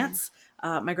Mhm. plants.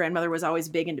 My grandmother was always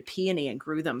big into peony and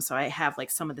grew them. So I have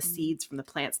like some of the Mhm. seeds from the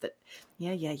plants that,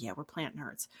 yeah, we're plant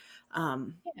nerds.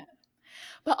 Um, Yeah.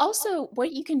 But also,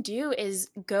 what you can do is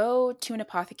go to an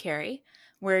apothecary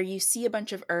where you see a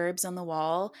bunch of herbs on the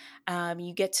wall.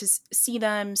 You get to see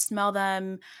them, smell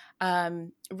them,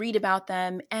 read about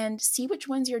them, and see which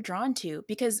ones you're drawn to,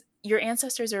 because your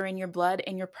ancestors are in your blood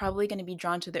and you're probably going to be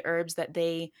drawn to the herbs that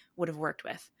they would have worked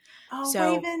with. Oh,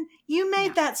 So, Raven, you yeah,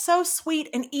 made that so sweet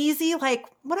and easy. Like,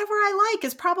 whatever I like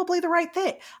is probably the right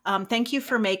thing. Thank you yeah.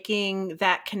 for making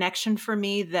that connection for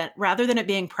me, that rather than it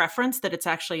being preference, that it's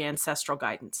actually ancestral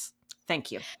guidance.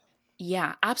 Thank you.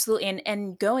 Yeah, absolutely.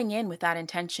 And going in with that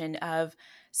intention of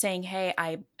saying, "Hey,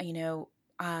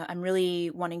 I'm really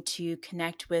wanting to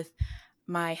connect with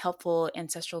my helpful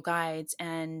ancestral guides,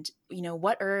 and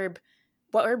what herb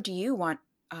do you want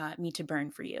me to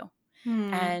burn for you?"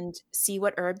 Hmm. And see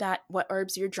what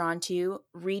herbs you're drawn to.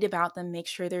 Read about them, make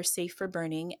sure they're safe for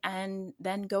burning, and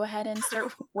then go ahead and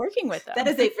start working with That them.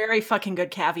 is a very fucking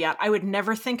good caveat. I would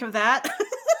never think of that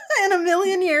in a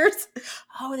million years.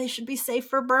 Oh, they should be safe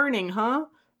for burning, huh?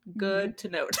 Mhm. Good to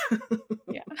note.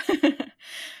 Yeah.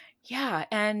 Yeah,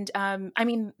 and I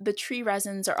mean, the tree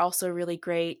resins are also really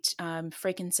great.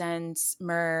 Frankincense,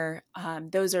 myrrh,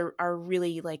 those are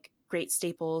really like great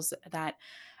staples that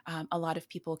a lot of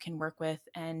people can work with.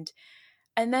 And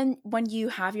then when you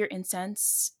have your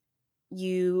incense,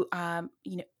 you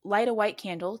light a white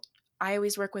candle. I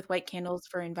always work with white candles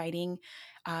for inviting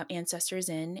ancestors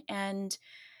in, and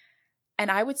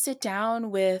I would sit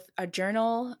down with a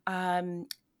journal.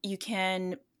 You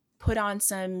can put on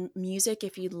some music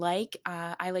if you'd like.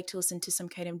 I like to listen to some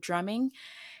kind of drumming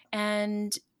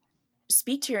and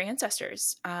speak to your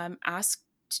ancestors. Ask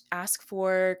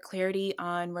for clarity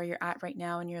on where you're at right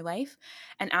now in your life,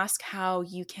 and ask how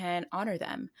you can honor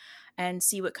them, and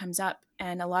see what comes up.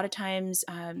 And a lot of times,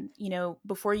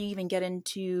 before you even get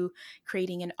into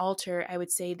creating an altar, I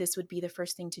would say this would be the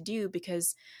first thing to do,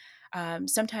 because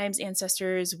sometimes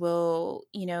ancestors will,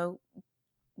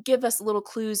 give us little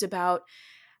clues about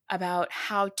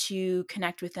how to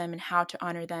connect with them and how to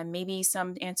honor them. Maybe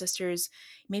some ancestors,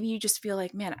 maybe you just feel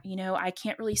like, man, I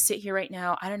can't really sit here right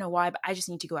now. I don't know why, but I just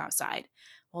need to go outside.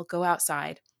 Well, go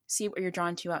outside. See what you're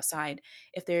drawn to outside.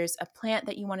 If there's a plant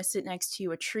that you want to sit next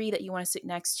to, a tree that you want to sit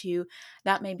next to,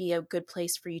 that may be a good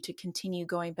place for you to continue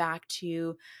going back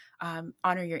to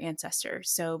honor your ancestor.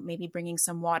 So maybe bringing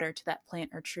some water to that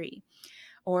plant or tree.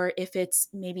 Or if it's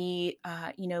maybe,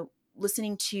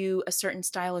 listening to a certain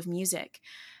style of music,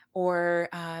 or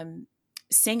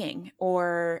singing,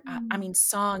 or I mean,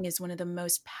 song is one of the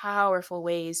most powerful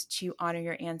ways to honor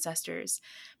your ancestors,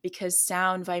 because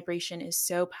sound vibration is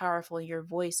so powerful. Your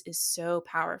voice is so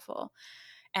powerful.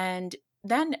 And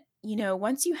then,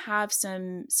 once you have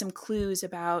some clues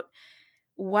about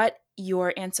what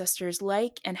your ancestors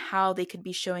like and how they could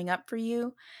be showing up for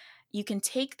you, you can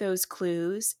take those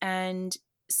clues and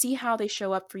see how they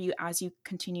show up for you as you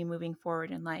continue moving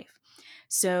forward in life.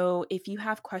 So, if you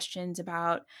have questions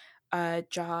about a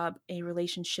job, a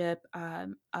relationship,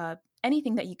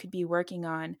 anything that you could be working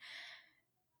on,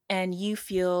 and you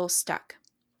feel stuck,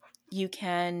 you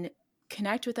can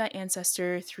connect with that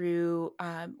ancestor through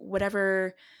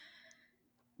whatever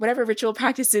ritual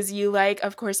practices you like.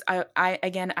 Of course,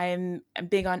 I'm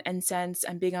big on incense.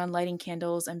 I'm big on lighting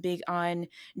candles. I'm big on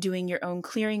doing your own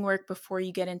clearing work before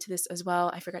you get into this as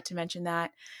well. I forgot to mention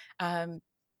that.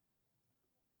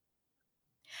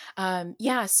 Um,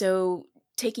 yeah, so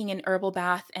taking an herbal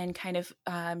bath and kind of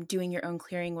doing your own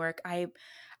clearing work. I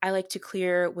like to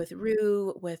clear with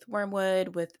rue, with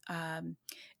wormwood, with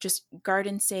just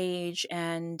garden sage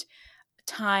and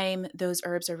thyme. Those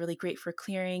herbs are really great for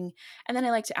clearing. And then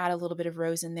I like to add a little bit of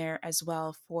rose in there as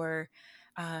well for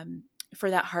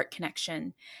that heart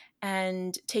connection.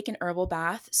 and take an herbal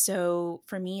bath. So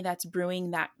for me, that's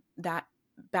brewing that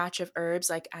batch of herbs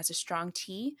like as a strong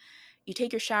tea. You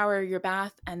take your shower, your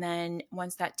bath, and then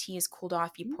once that tea is cooled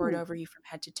off, you pour it Ooh. over you from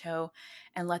head to toe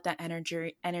and let that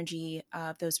energy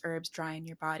of those herbs dry in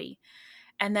your body.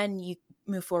 And then you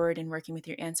move forward in working with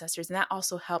your ancestors, and that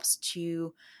also helps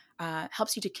you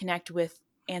to connect with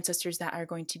ancestors that are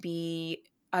going to be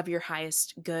of your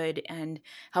highest good and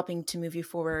helping to move you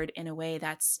forward in a way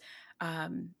that's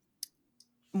um,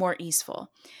 more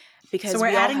easeful, So because we're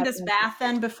we all adding have this bath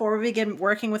then ancestors. before we begin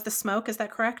working with the smoke. Is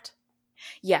that correct?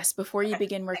 Yes, before you Okay.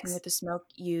 begin working Thanks. with the smoke,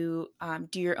 you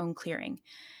do your own clearing,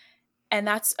 and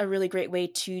that's a really great way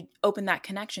to open that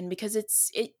connection, because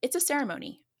it's a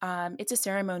ceremony. It's a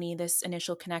ceremony, this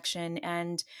initial connection,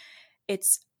 and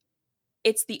it's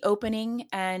it's the opening,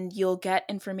 and you'll get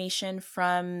information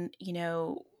from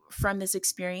from this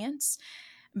experience,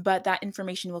 but that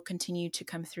information will continue to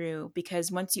come through,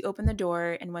 because once you open the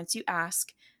door and once you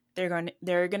ask, they're going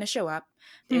to show up.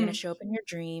 They're going to Hmm. show up in your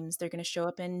dreams. They're going to show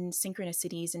up in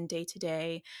synchronicities and day to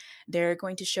day. They're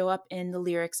going to show up in the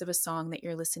lyrics of a song that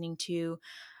you're listening to.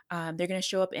 They're going to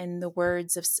show up in the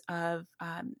words of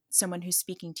someone who's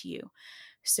speaking to you.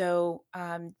 So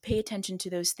pay attention to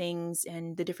those things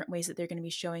and the different ways that they're going to be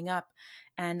showing up.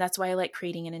 And that's why I like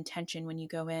creating an intention when you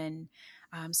go in.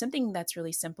 Something that's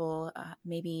really simple,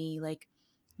 maybe like,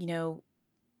 you know,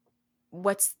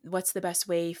 what's the best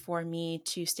way for me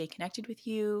to stay connected with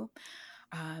you?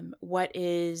 What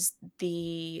is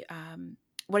the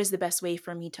best way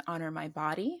for me to honor my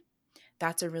body?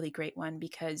 That's a really great one,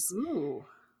 because Ooh.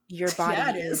 your Yeah, body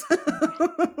it is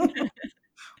is.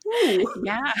 Ooh.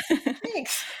 yeah.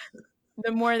 Thanks.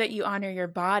 The more that you honor your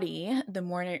body, the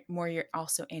more you're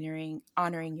also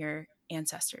honoring your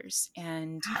ancestors.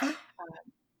 And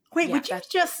Wait, yeah, would you that's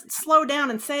just slow down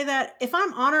and say that if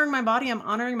I'm honoring my body, I'm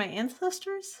honoring my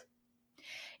ancestors?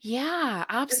 yeah,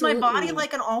 Is my body absolutely.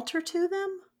 like an altar to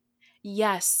them?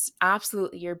 Yes,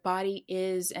 absolutely. Your body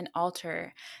is an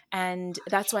altar. And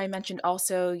that's why I mentioned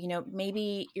also,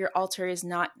 maybe your altar is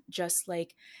not just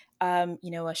like,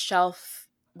 a shelf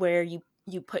where you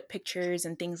put pictures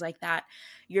and things like that.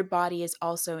 Your body is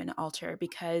also an altar,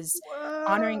 because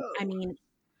honoring, I Whoa. mean,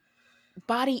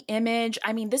 body image,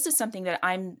 I mean, this is something that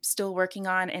I'm still working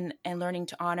on and learning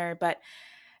to honor. But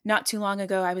not too long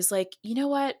ago, I was like, you know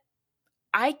what?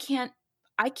 I can't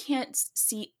I can't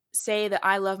say that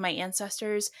I love my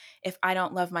ancestors if I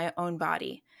don't love my own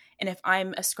body. And if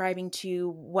I'm ascribing to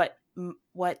what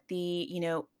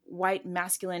the, white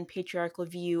masculine patriarchal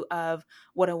view of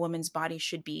what a woman's body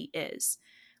should be is.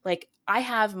 Like, I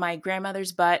have my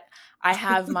grandmother's butt, I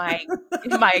have my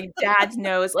dad's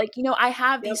nose. Like, I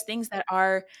have these Yep. things that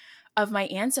are of my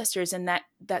ancestors, and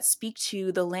that speak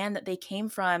to the land that they came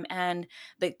from, and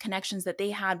the connections that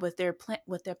they had with their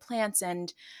plants,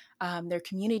 and their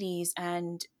communities,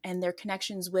 and their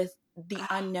connections with the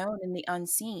unknown and the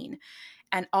unseen.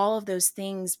 And all of those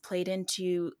things played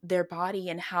into their body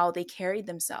and how they carried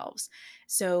themselves.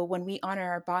 So when we honor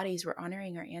our bodies, we're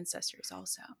honoring our ancestors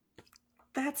also.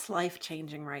 That's life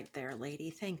changing right there, lady.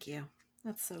 Thank you.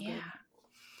 That's so Yeah. good.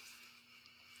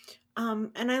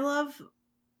 And I love,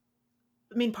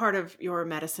 I mean, part of your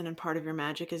medicine and part of your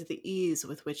magic is the ease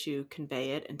with which you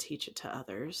convey it and teach it to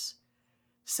others.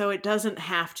 So it doesn't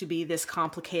have to be this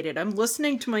complicated. I'm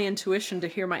listening to my intuition to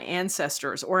hear my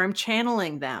ancestors, or I'm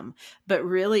channeling them. But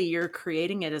really, you're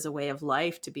creating it as a way of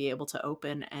life to be able to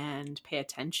open and pay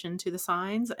attention to the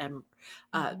signs and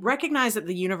Mhm. recognize that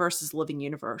the universe is a living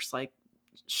universe. Like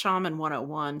Shaman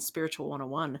 101, Spiritual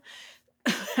 101,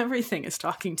 everything is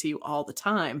talking to you all the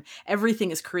time.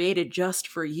 Everything is created just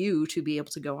for you to be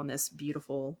able to go on this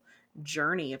beautiful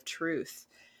journey of truth.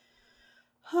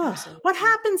 What Absolutely.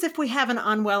 happens if we have an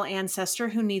unwell ancestor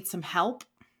who needs some help?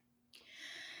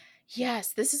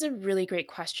 Yes, this is a really great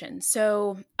question.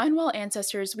 So, unwell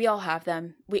ancestors, we all have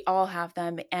them. We all have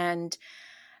them, and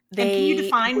And can you they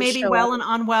define will maybe show up. well and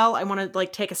unwell? I want to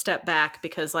like take a step back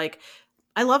because like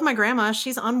I love my grandma.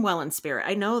 She's unwell in spirit.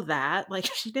 I know that. Like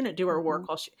she didn't do her Mhm. work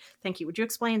while she Thank you. Would you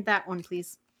explain that one,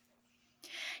 please?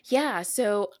 Yeah,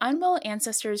 so unwell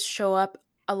ancestors show up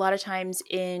a lot of times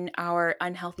in our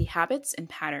unhealthy habits and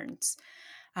patterns.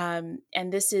 And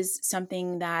this is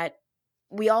something that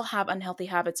we all have: unhealthy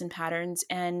habits and patterns,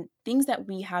 and things that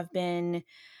we have been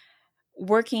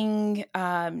working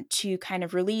to kind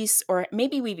of release, or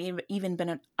maybe we've even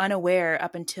been unaware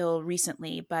up until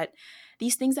recently. But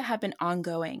these things that have been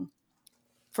ongoing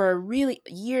for really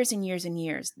years and years and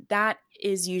years, that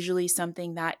is usually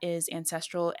something that is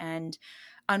ancestral. And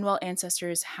unwell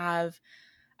ancestors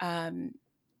um,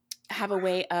 have a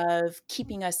way of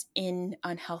keeping us in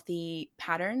unhealthy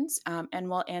patterns. And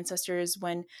while ancestors,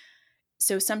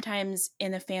 so sometimes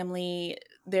in the family,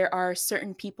 there are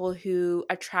certain people who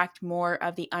attract more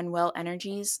of the unwell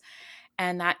energies,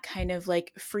 and that kind of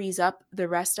like frees up the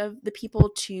rest of the people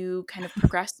to kind of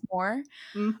progress more.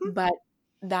 Mm-hmm. But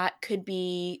that could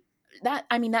be that,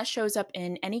 I mean, that shows up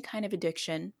in any kind of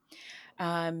addiction.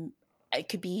 Um, it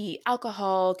could be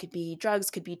alcohol, could be drugs,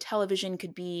 could be television,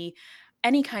 could be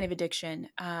any kind of addiction.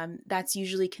 That's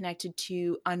usually connected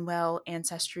to unwell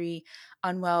ancestry,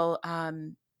 unwell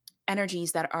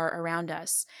energies that are around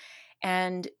us.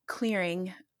 And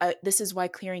clearing, this is why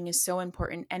clearing is so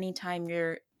important anytime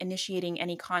you're initiating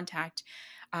any contact.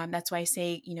 That's why I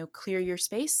say, clear your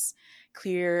space,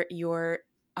 clear your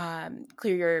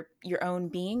own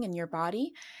being and your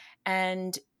body.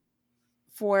 And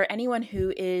for anyone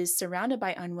who is surrounded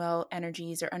by unwell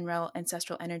energies or unwell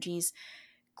ancestral energies,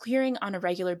 clearing on a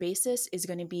regular basis is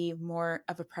going to be more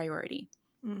of a priority.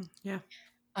 Yeah.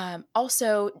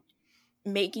 Also,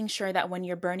 making sure that when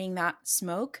you're burning that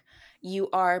smoke, you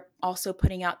are also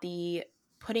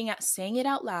saying it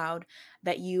out loud,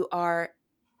 that you are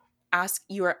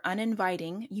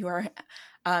uninviting, you are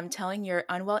telling your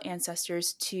unwell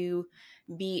ancestors to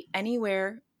be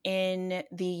anywhere in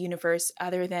the universe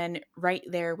other than right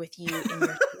there with you in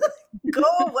your Go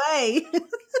away.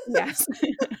 yes.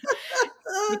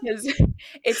 Because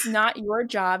it's not your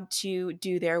job to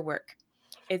do their work.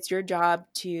 It's your job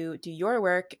to do your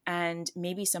work, and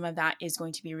maybe some of that is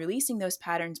going to be releasing those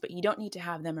patterns, but you don't need to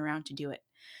have them around to do it.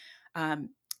 um,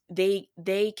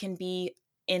 they can be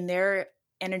in their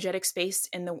energetic space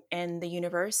in the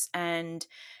universe, and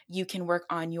you can work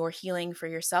on your healing for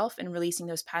yourself and releasing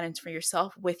those patterns for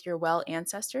yourself with your well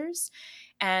ancestors.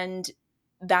 And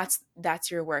that's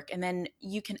your work. And then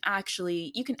you can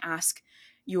ask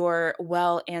your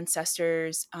well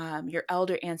ancestors, your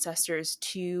elder ancestors,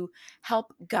 to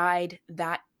help guide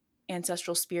that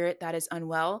ancestral spirit that is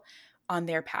unwell on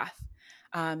their path.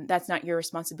 That's not your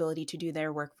responsibility to do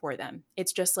their work for them.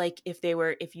 It's just like if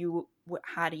you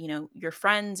had, your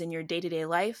friends in your day-to-day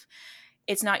life,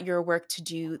 it's not your work to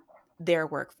do their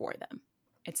work for them.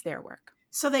 It's their work.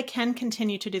 So they can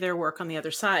continue to do their work on the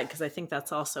other side, because I think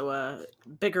that's also a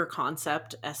bigger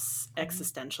concept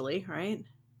existentially, right?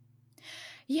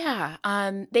 Yeah,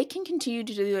 they can continue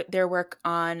to do their work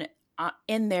on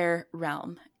in their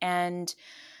realm, and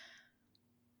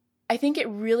I think it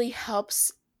really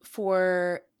helps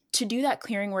for to do that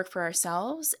clearing work for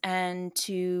ourselves, and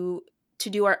to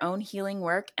do our own healing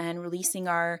work and releasing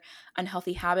our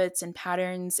unhealthy habits and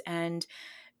patterns, and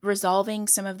resolving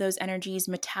some of those energies,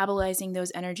 metabolizing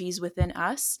those energies within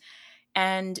us.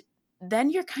 And then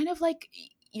you're kind of like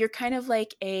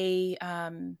a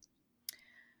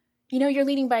you're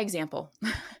leading by example.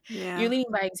 You're Yeah.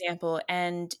 leading by example,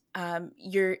 and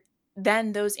you're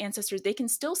then those ancestors, they can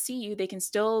still see you, they can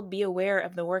still be aware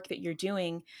of the work that you're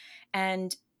doing,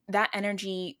 and that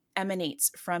energy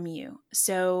emanates from you.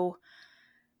 So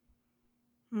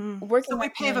So working we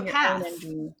on pave a healing your own path.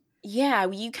 energy, yeah,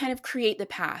 you kind of create the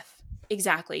path.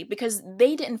 Exactly, because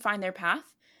they didn't find their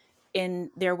path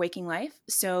in their waking life,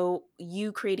 so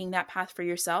you creating that path for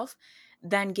yourself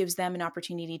then gives them an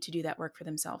opportunity to do that work for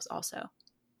themselves also.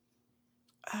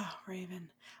 Oh,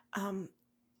 Raven. Um,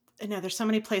 I know there's so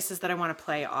many places that I want to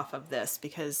play off of this,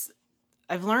 because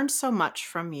I've learned so much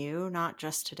from you, not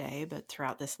just today, but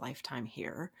throughout this lifetime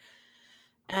here.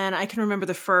 And I can remember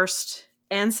the first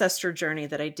ancestor journey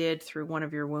that I did through one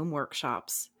of your womb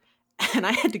workshops. And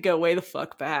I had to go way the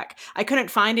fuck back. I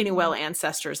couldn't find any well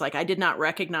ancestors. Like, I did not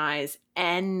recognize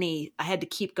any. I had to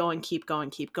keep going, keep going,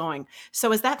 keep going.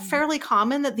 So is that Mhm. fairly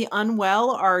common, that the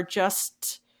unwell are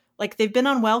just like they've been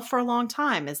unwell for a long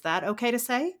time? Is that okay to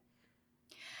say?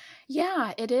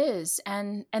 Yeah, it is.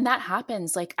 And that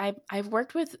happens. Like I've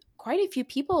worked with quite a few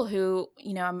people who,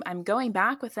 I'm going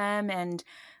back with them and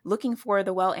looking for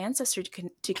the well ancestor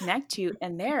to connect to,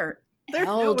 and they're They're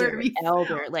nowhere to be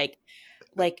elder, found.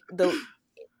 like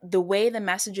the way the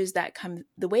messages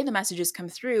come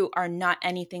through are not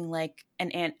anything like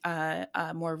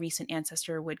a more recent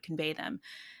ancestor would convey them.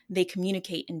 They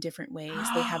communicate in different ways.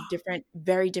 They have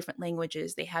very different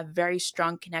languages. They have very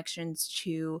strong connections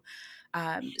to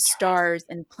stars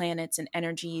and planets and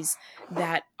energies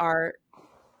that are,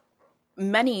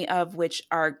 many of which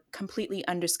are completely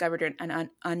undiscovered and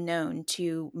unknown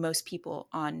to most people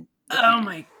on the Oh planet.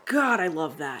 my God, I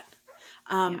love that.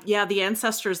 Yeah. Yeah, the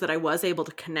ancestors that I was able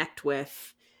to connect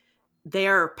with,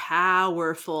 they're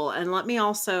powerful. And let me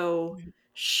also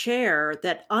share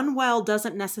that unwell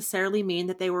doesn't necessarily mean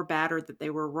that they were bad, or that they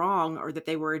were wrong, or that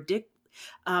they were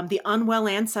the unwell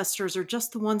ancestors are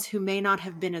just the ones who may not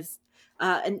have been as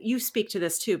and you speak to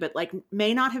this too, but like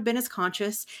may not have been as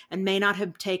conscious and may not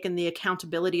have taken the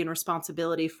accountability and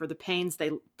responsibility for the pains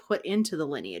they put into the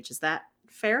lineage. Is that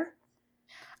fair?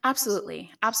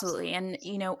 Absolutely. Absolutely. And,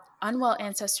 unwell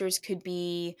ancestors could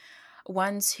be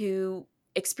ones who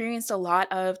experienced a lot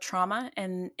of trauma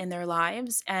in their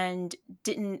lives and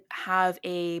didn't have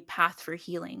a path for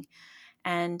healing.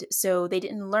 And so they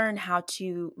didn't learn how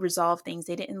to resolve things.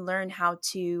 They didn't learn how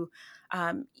to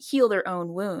heal their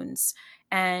own wounds.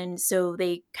 And so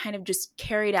they kind of just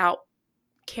carried on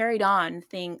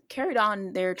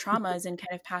their traumas and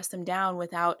kind of passed them down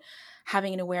without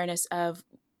having an awareness of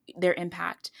their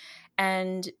impact.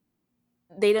 And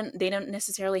they don't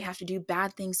necessarily have to do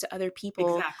bad things to other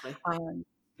people, Exactly. um,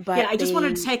 Yeah, but I just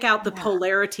wanted to they take out the yeah.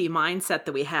 polarity mindset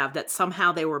that we have that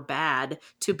somehow they were bad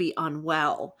to be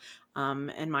unwell.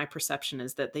 And my perception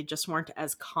is that they just weren't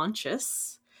as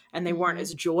conscious and they weren't Mhm.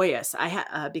 as joyous.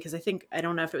 Because I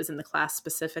don't know if it was in the class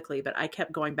specifically, but I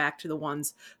kept going back to the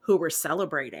ones who were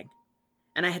celebrating.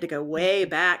 And I had to go way Mhm.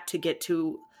 back to get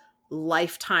to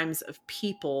lifetimes of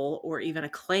people or even a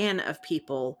clan of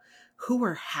people who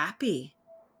were happy.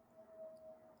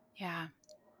 Yeah.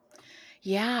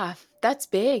 Yeah, that's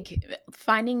big.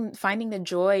 Finding the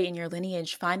joy in your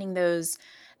lineage, finding those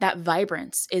that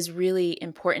vibrance is really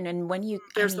important. And when you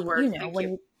I There's the mean, word. Thank when you.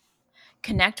 you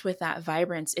connect with that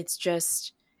vibrance, it's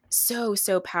just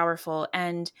so powerful.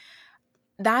 And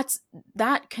that's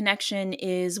that connection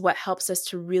is what helps us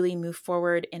to really move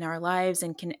forward in our lives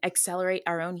and can accelerate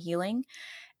our own healing.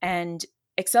 And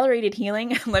accelerated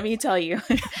healing, let me tell you,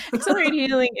 accelerated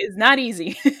healing is not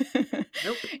easy.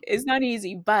 Nope. It's not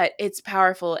easy, but it's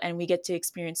powerful. And we get to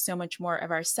experience so much more of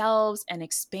ourselves and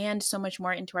expand so much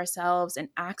more into ourselves and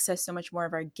access so much more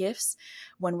of our gifts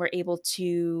when we're able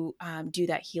to do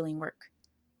that healing work.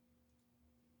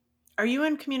 Are you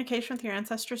in communication with your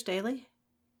ancestors daily?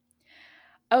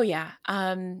 Oh, yeah.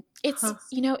 It's, Huh.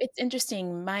 it's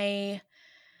interesting.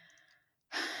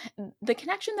 The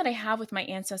connection that I have with my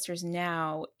ancestors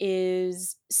now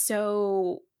is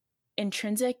so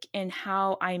intrinsic in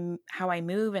how I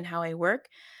move and how I work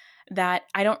that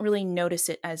I don't really notice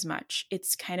it as much.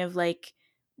 It's kind of like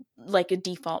a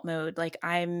default mode. Like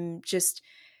I know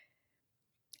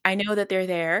that they're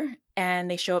there and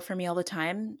they show up for me all the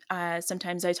time.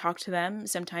 Sometimes I talk to them.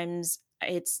 Sometimes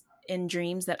it's in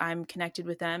dreams that I'm connected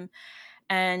with them,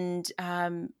 and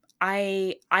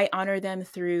I honor them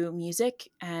through music,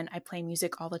 and I play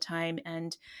music all the time.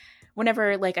 And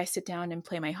whenever like I sit down and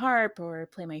play my harp or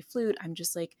play my flute, I'm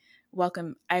just like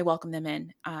I welcome them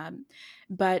in.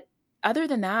 But other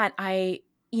than that,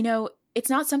 it's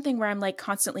not something where I'm like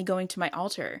constantly going to my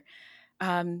altar.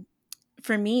 Um,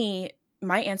 for me,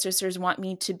 my ancestors want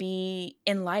me to be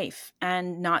in life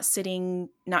and not sitting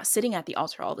at the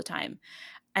altar all the time.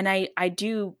 And I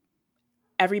do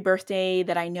every birthday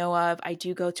that I know of, I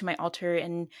do go to my altar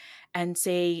and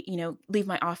say, leave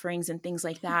my offerings and things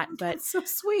like that. But That's so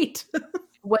sweet.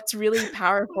 what's really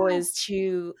powerful Wow. is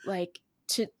to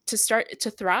start to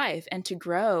thrive and to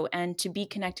grow and to be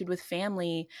connected with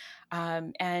family,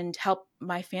 and help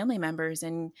my family members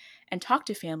and talk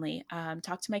to family,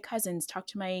 talk to my cousins, talk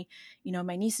to my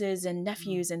nieces and Mm.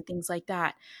 nephews and things like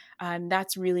that.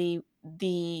 That's really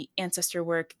the ancestor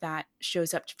work that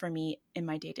shows up for me in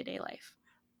my day-to-day life.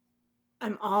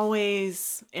 I'm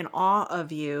always in awe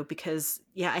of you because,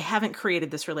 yeah, I haven't created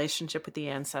this relationship with the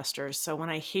ancestors. So when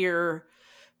I hear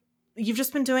you've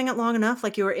just been doing it long enough,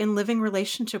 like you were in living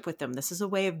relationship with them, this is a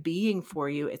way of being for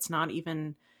you. It's not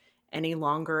even any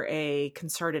longer a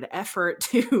concerted effort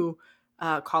to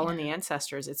call on Yeah. the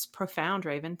ancestors. It's profound,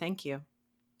 Raven. Thank you.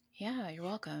 Yeah, you're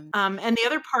welcome. And the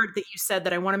other part that you said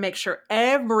that I want to make sure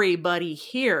everybody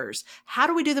hears, how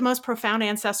do we do the most profound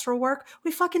ancestral work?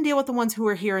 We fucking deal with the ones who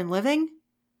are here and living.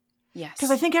 Because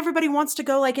I Yes. think everybody wants to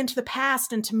go like into the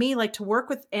past. And to me, like to work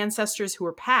with ancestors who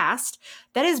are past,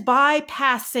 that is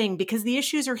bypassing because the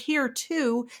issues are here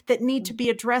too that need to Mhm. be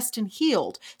addressed and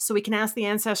healed. So we can ask the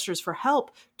ancestors for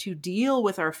help to deal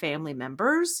with our family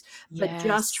members, but just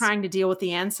Yes. trying to deal with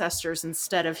the ancestors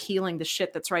instead of healing the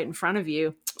shit that's right in front of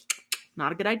you,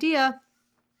 not a good idea.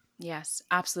 Yes,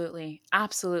 absolutely.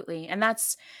 Absolutely. And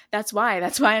that's why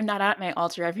I'm not at my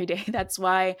altar every day. That's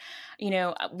why,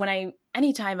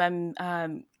 anytime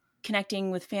I'm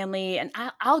connecting with family, and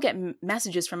I'll get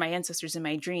messages from my ancestors in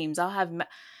my dreams. I'll have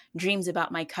dreams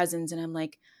about my cousins, and I'm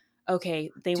like, okay,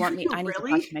 they Do want me. you I need to talk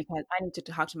really? to my cousin. I need to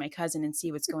talk to my cousin and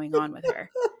see what's going on with her.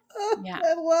 Yeah.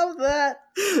 I love that.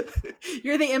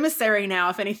 You're the emissary now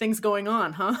if anything's going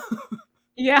on, huh?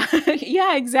 Yeah,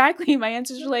 yeah, exactly. My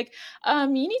ancestors were like, you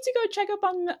need to go check up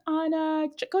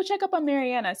go check up on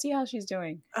Mariana, see how she's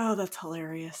doing. Oh, that's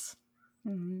hilarious.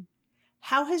 Hmm.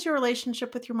 How has your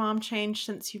relationship with your mom changed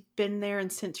since you've been there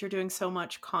and since you're doing so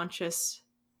much conscious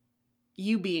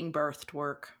you being birthed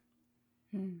work?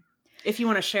 If you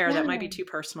want to share, that might Yeah. be too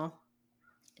personal.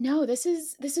 No, this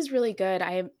is really good.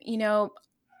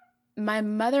 My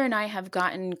mother and I have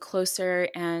gotten closer,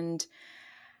 and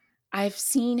I've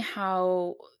seen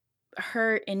how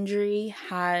her injury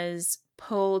has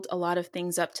pulled a lot of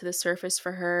things up to the surface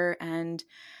for her, and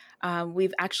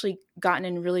we've actually gotten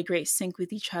in really great sync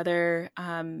with each other.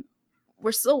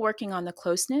 We're still working on the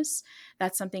closeness.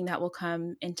 That's something that will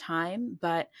come in time,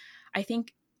 but I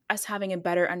think us having a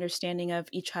better understanding of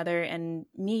each other, and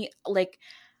me, like,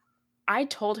 I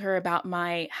told her about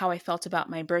my how I felt about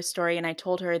my birth story, and I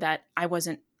told her that I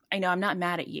know I'm not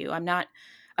mad at you. I'm not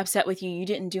upset with you. You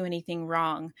didn't do anything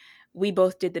wrong. We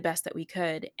both did the best that we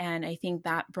could, and I think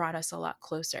that brought us a lot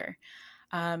closer.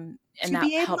 And To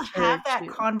that be able to helped have her that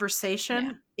to,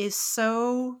 yeah. conversation is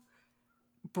so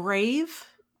brave.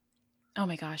 Oh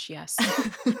my gosh, yes.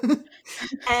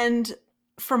 And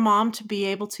for mom to be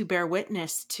able to bear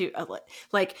witness to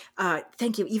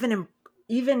thank you,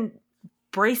 even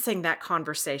bracing that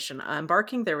conversation,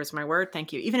 embarking, there was my word,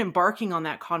 thank you, even embarking on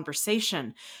that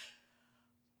conversation,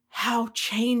 how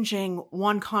changing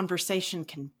one conversation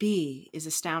can be is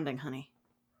astounding, honey.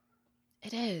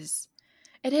 It is.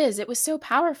 It is. It was so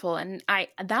powerful, and I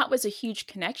that was a huge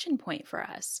connection point for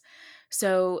us.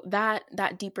 So that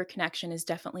deeper connection is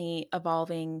definitely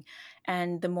evolving,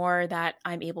 and the more that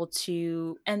I'm able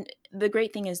to, and the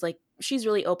great thing is, like, she's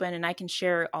really open and I can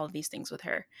share all of these things with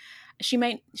her. She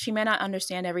may not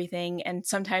understand everything, and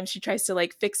sometimes she tries to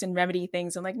like fix and remedy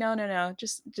things. I'm like, no, no, no,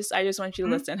 just I just want you to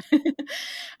Mhm. listen.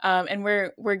 And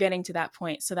we're getting to that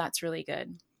point, so that's really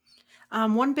good.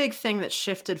 One big thing that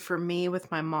shifted for me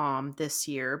with my mom this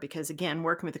year, because again,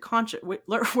 working with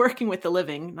the working with the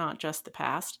living, not just the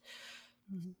past,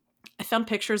 Mhm. I found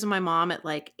pictures of my mom at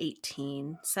like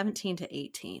 18, 17 to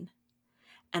 18.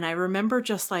 And I remember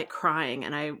just like crying,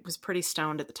 and I was pretty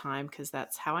stoned at the time because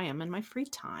that's how I am in my free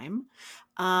time.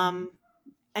 Mhm. Um,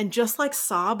 and just like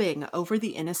sobbing over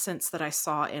the innocence that I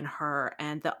saw in her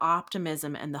and the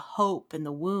optimism and the hope and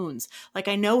the wounds. Like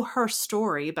I know her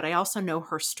story, but I also know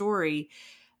her story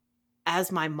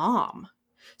as my mom.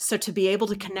 So to be able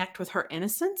to Mhm. connect with her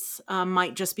innocence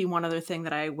might just be one other thing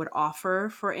that I would offer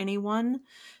for anyone.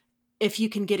 If you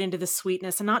can get into the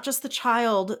sweetness and not just the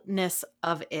childness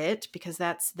of it, because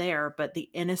that's there, but the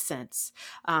innocence.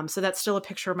 So that's still a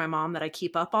picture of my mom that I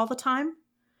keep up all the time.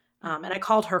 And I Mhm.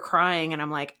 called her crying, and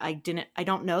I'm like, I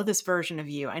don't know this version of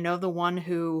you. I know the one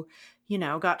who,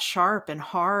 got sharp and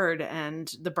hard and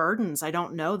the burdens. I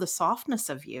don't know the softness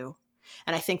of you.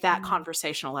 And I think that Mhm.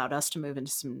 conversation allowed us to move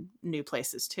into some new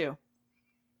places too.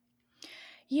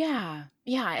 Yeah,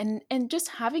 yeah, and just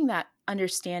having that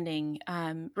understanding,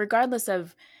 regardless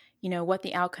of, what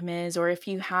the outcome is, or if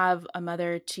you have a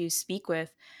mother to speak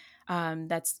with,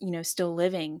 that's still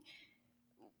living,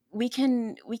 we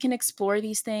can explore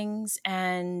these things,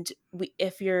 and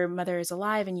if your mother is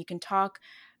alive and you can talk,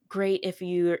 great. If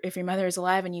your mother is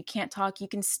alive and you can't talk, you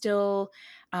can still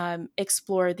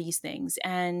explore these things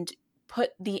and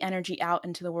put the energy out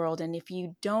into the world. And if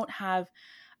you don't have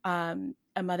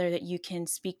a mother that you can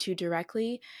speak to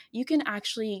directly, you can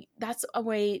actually, that's a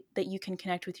way that you can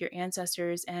connect with your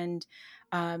ancestors, and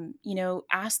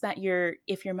ask that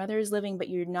if your mother is living but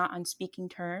you're not on speaking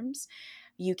terms,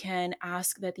 you can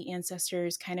ask that the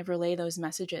ancestors kind of relay those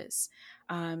messages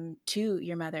to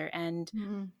your mother, and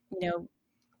Mm. you know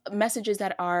messages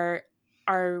that are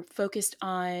focused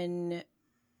on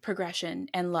progression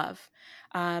and love,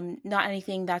 not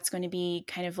anything that's going to be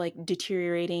kind of like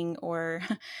deteriorating, or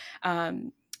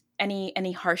um,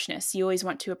 any harshness. You always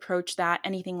want to approach that,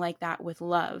 anything like that, with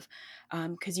love,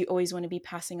 because you always want to be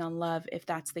passing on love if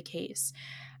that's the case.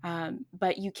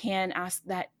 But you can ask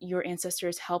that your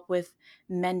ancestors help with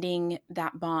mending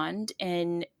that bond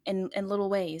in little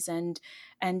ways, and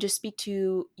just speak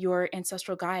to your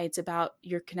ancestral guides about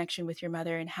your connection with your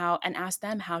mother, and ask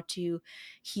them how to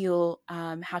heal,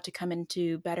 how to come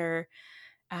into better,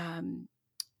 um,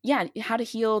 yeah, how to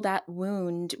heal that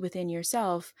wound within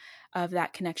yourself of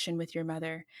that connection with your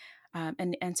mother.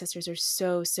 And ancestors are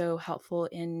so, so helpful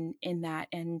in that.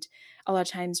 And a lot of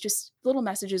times just little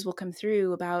messages will come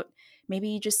through about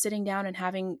maybe just sitting down and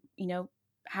having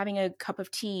a cup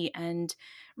of tea and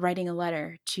writing a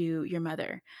letter to your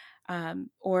mother,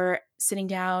 or sitting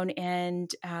down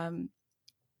and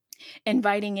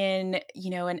inviting in,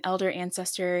 an elder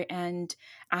ancestor, and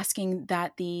asking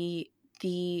that the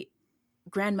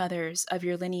grandmothers of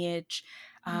your lineage,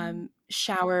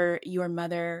 shower your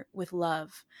mother with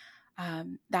love.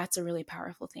 That's a really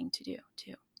powerful thing to do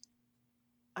too.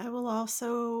 I will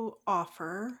also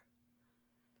offer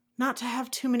not to have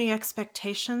too many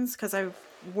expectations, because I've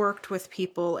worked with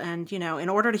people and, in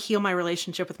order to heal my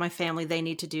relationship with my family, they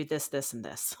need to do this, this, and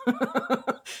this.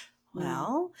 Mm.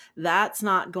 Well, that's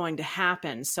not going to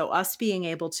happen. So, us being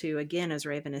able to, again, as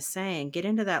Raven is saying, get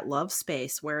into that love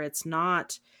space where it's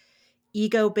not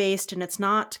ego based and it's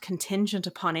not contingent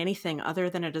upon anything other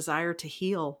than a desire to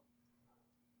heal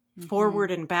Mm-hmm.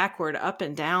 forward and backward, up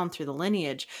and down through the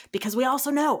lineage. Because we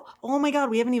also know, oh my God,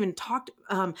 we haven't even talked,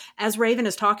 as Raven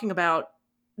is talking about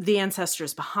the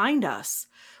ancestors behind us,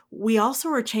 we also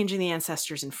are changing the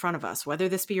ancestors in front of us, whether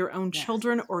this be your own Yes.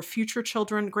 children or future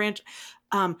children,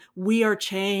 we are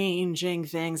changing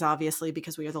things, obviously,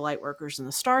 because we are the light workers and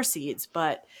the star seeds.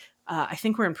 But I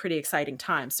think we're in pretty exciting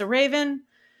times. So, Raven,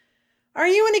 are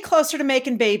you any closer to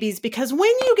making babies? Because when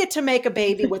you get to make a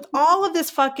baby with all of this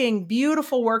fucking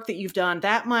beautiful work that you've done,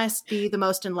 that must be the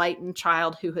most enlightened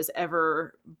child who has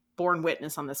ever borne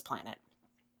witness on this planet.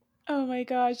 Oh my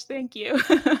gosh, thank you.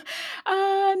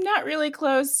 Not really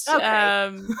close.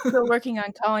 Okay. Still working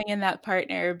on calling in that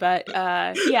partner, but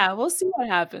yeah, we'll see what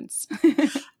happens.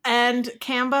 And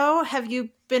Cambo, have you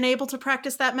been able to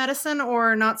practice that medicine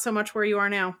or not so much where you are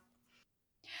now?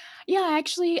 Yeah,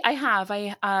 actually, I have.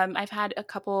 I've had a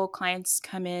couple clients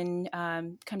come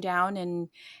down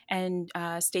and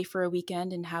stay for a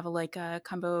weekend and have a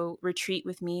combo retreat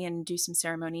with me and do some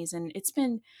ceremonies, and it's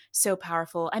been so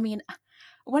powerful. I mean,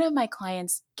 one of my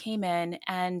clients came in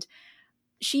and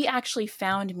she actually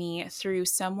found me through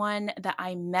someone that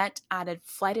I met at a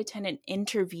flight attendant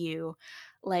interview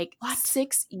like What?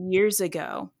 6 years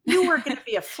ago. You were going to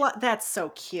be a That's so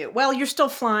cute. Well, you're still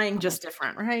flying, Oh my just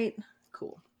different, right?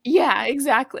 Cool. Yeah,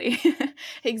 exactly.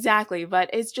 Exactly.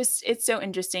 But it's so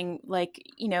interesting. Like,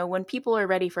 when people are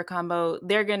ready for combo,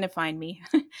 they're gonna find me.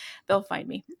 They'll find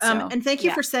me. So And thank you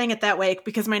yeah. for saying it that way,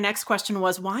 because my next question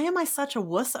was, why am I such a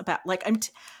wuss about, like,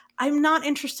 I'm not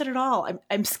interested at all.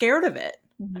 I'm scared of it.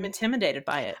 I'm Mhm. intimidated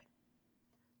by it.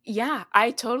 Yeah, I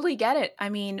totally get it. I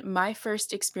mean, my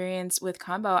first experience with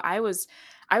combo, I was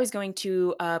going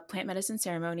to a plant medicine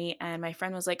ceremony and my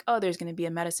friend was like, "Oh, there's going to be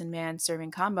a medicine man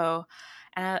serving combo."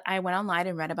 And I went online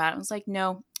and read about it and was like,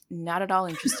 "No, not at all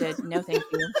interested. No, thank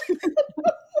you."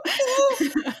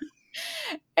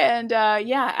 And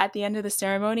yeah, at the end of the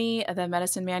ceremony, the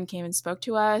medicine man came and spoke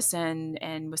to us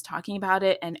and was talking about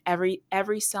it, and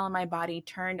every cell in my body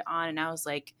turned on, and I was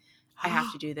like, I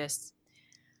have to do this.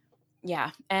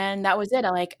 Yeah, and that was it.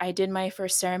 I did my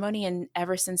first ceremony, and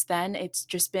ever since then, it's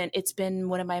been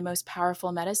one of my most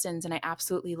powerful medicines, and I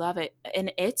absolutely love it.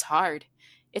 And it's hard.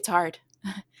 It's hard.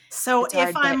 So It's if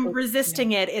hard, but I'm it,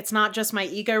 resisting it, it's not just my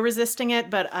ego resisting it,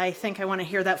 but I think I want to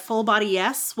hear that full body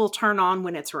yes will turn on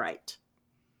when it's right.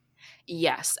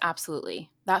 yes,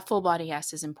 absolutely. That full body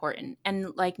yes is important.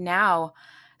 And like now,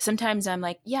 sometimes I'm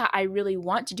like, yeah, I really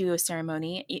want to do a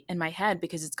ceremony in my head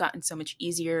because it's gotten so much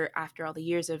easier after all the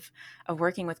years of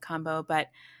working with combo, but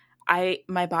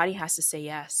my body has to say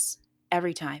yes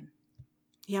every time.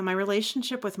 Yeah, my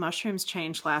relationship with mushrooms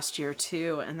changed last year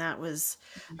too, and that was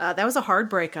a hard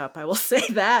breakup. I will say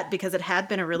that, because it had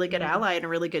been a really good ally and a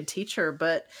really good teacher,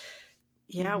 but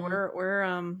yeah, Mm-hmm.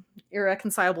 we're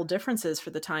irreconcilable differences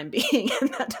for the time being,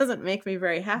 and that doesn't make me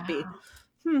very happy.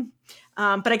 Wow.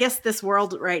 Hmm. But I guess this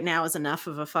world right now is enough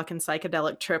of a fucking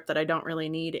psychedelic trip that I don't really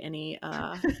need any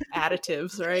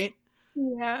additives, right?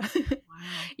 Yeah. Wow.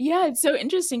 Yeah, it's so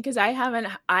interesting because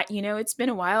it's been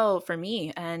a while for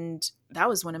me. And that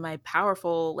was one of my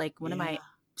one of Yeah. my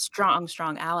strong,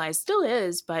 strong allies. Still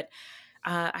is, but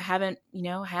I haven't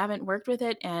worked with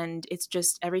it. And it's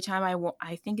just every time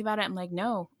I think about it, I'm like,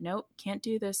 no, nope, can't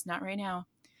do this. Not right now.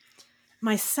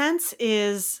 My sense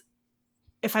is,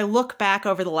 if I look back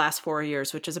over the last 4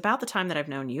 years, which is about the time that I've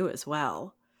known you as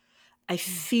well, I Mm.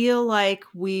 feel like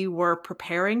we were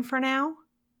preparing for now.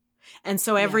 And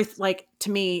so Yes.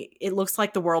 to me, it looks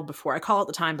like the world before. I call it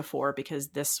the time before because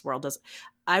this world does.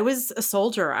 I was a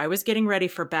soldier. I was getting ready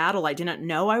for battle. I didn't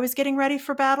know I was getting ready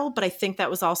for battle, but I think that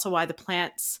was also why the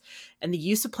plants and the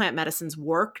use of plant medicines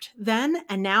worked then.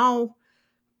 And now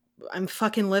I'm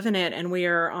fucking living it, and we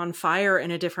are on fire in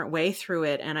a different way through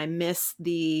it. And I miss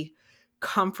the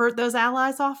comfort those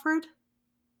allies offered,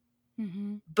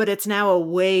 Mm-hmm. but it's now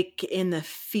awake in the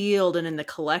field and in the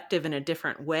collective in a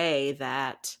different way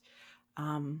that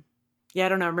yeah, I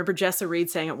don't know. I remember Jessa Reed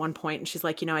saying at one point, and she's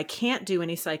like, I can't do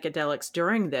any psychedelics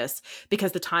during this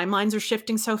because the timelines are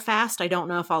shifting so fast. I don't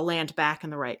know if I'll land back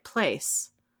in the right place.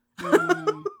 I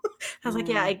Mm. was like,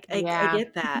 yeah, I Yeah.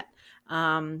 get that.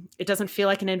 It doesn't feel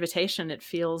like an invitation. It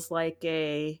feels like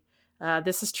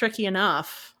this is tricky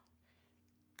enough.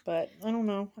 But I don't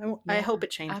know. I Yeah, hope it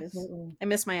changes. absolutely. I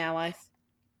miss my allies.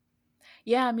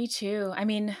 Yeah, me too. I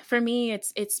mean, for me,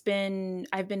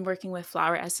 I've been working with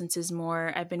flower essences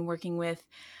more. I've been working with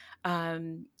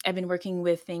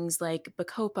things like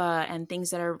Bacopa and things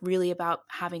that are really about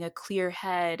having a clear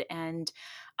head and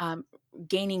um,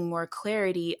 gaining more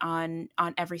clarity on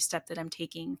every step that I'm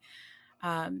taking.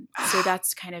 So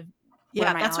that's kind of where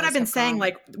Yeah, my that's what I've allies been have saying. gone.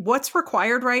 Like, what's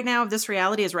required right now of this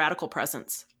reality is radical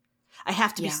presence. I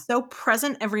have to be Yeah, so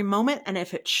present every moment. And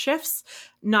if it shifts,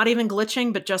 not even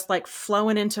glitching, but just like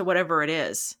flowing into whatever it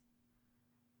is.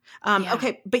 yeah.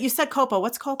 Okay, but you said copa.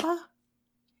 What's copa?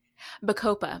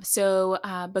 Bacopa. So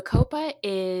Bacopa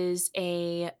is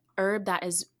a herb that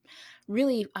is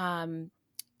really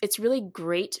it's really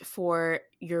great for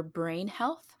your brain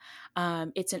health.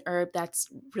 It's an herb that's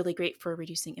really great for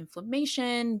reducing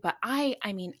inflammation. But I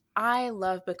mean, I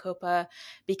love Bacopa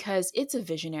because it's a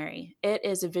visionary. It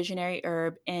is a visionary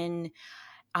herb in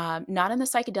not in the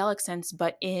psychedelic sense,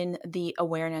 but in the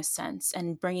awareness sense,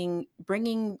 and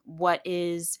bringing what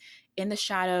is in the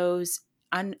shadows,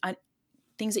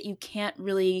 things that you can't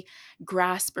really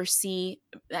grasp or see,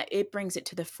 that it brings it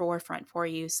to the forefront for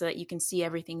you so that you can see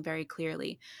everything very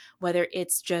clearly, whether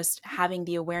it's just having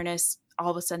the awareness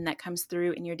all of a sudden that comes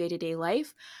through in your day-to-day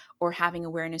life, or having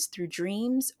awareness through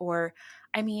dreams, or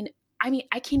i mean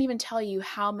I can't even tell you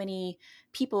how many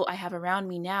people I have around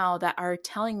me now that are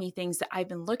telling me things that I've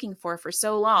been looking for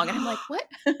so long, and I'm like, what?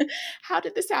 How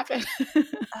did this happen?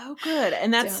 Oh, good.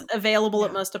 And that's So available at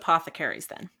yeah. most apothecaries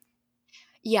then.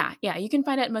 Yeah, yeah, you can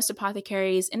find it at most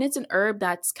apothecaries, and it's an herb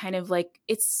that's kind of like,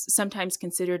 it's sometimes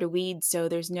considered a weed, so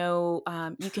there's no,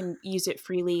 you can use it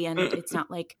freely, and it's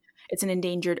not like it's an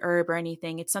endangered herb or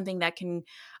anything. It's something that can,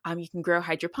 you can grow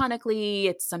hydroponically.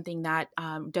 It's something that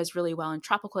does really well in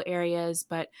tropical areas.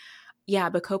 But yeah,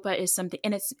 bacopa is something,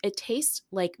 and it tastes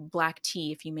like black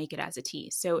tea if you make it as a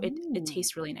tea, so it Ooh.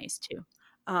 tastes really nice too.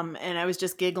 And I was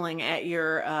just giggling at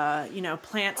your,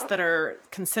 plants that are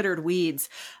considered weeds.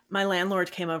 My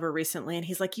landlord came over recently and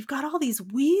he's like, "You've got all these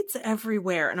weeds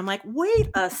everywhere." And I'm like,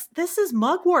 this is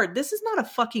mugwort. This is not a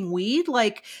fucking weed.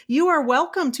 Like, you are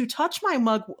welcome to touch my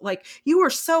mug. Like, you are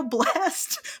so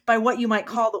blessed by what you might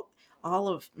call the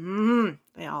olive.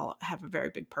 They all have a very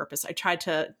big purpose. I tried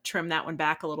to trim that one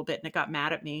back a little bit and it got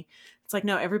mad at me. It's like,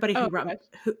 no, Oh my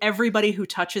gosh. everybody who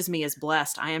touches me is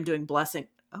blessed. I am doing blessing.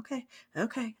 Okay.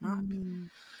 Okay. Well, Mm.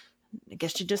 I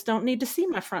guess you just don't need to see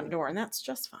my front door, and that's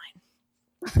just fine.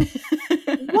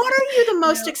 What are you the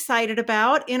most No. excited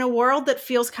about in a world that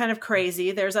feels kind of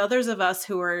crazy? There's others of us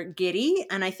who are giddy,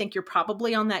 and I think you're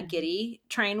probably on that giddy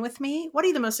train with me. What are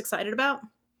you the most excited about?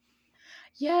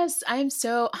 Yes, I'm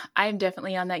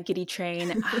definitely on that giddy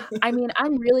train. I mean,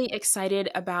 I'm really excited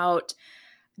about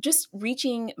just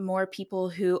reaching more people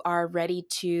who are ready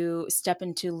to step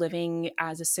into living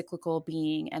as a cyclical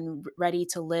being and ready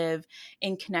to live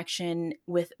in connection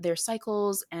with their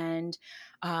cycles, and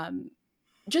um,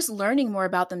 just learning more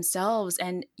about themselves.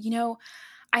 And,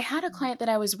 I had a client that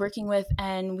I was working with,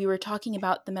 and we were talking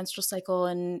about the menstrual cycle,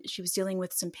 and she was dealing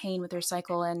with some pain with her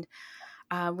cycle. And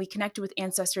we connected with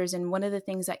ancestors, and one of the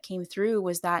things that came through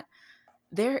was that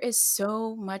there is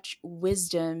so much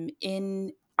wisdom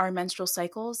in our menstrual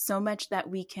cycles, so much that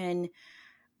we can,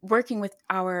 working with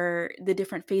the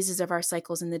different phases of our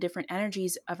cycles and the different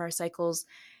energies of our cycles,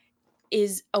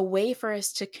 is a way for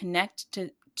us to connect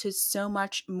to so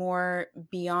much more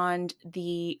beyond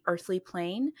the earthly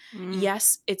plane. Mm.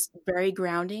 Yes, it's very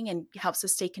grounding and helps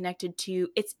us stay connected to,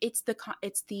 it's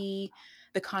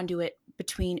the conduit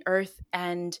between earth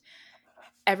and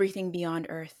everything beyond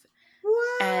earth.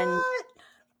 And What?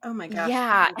 Oh my gosh.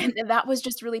 yeah, and that was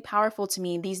just really powerful to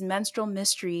me. These menstrual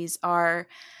mysteries are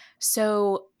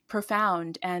so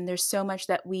profound, and there's so much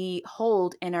that we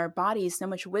hold in our bodies, so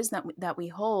much wisdom that we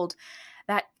hold,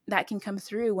 that can come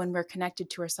through when we're connected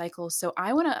to our cycles. So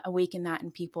I want to awaken that in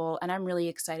people, and I'm really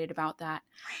excited about that.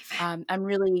 Raven. I'm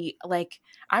really like,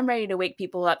 I'm ready to wake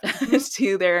people up Mhm.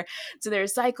 to their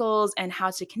cycles and how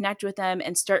to connect with them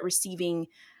and start receiving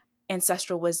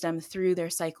ancestral wisdom through their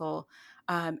cycle,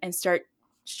 and start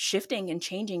shifting and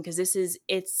changing, because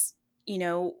it's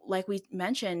like we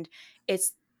mentioned,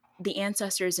 it's the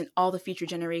ancestors and all the future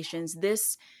generations.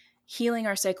 This healing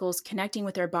our cycles, connecting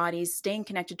with our bodies, staying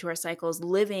connected to our cycles,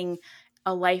 living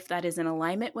a life that is in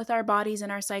alignment with our bodies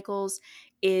and our cycles,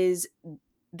 is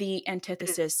the It is.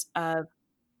 antithesis of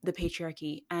the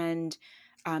patriarchy. And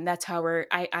that's how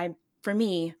for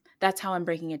me, that's how I'm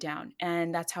breaking it down,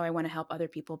 and that's how I want to help other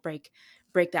people break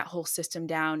that whole system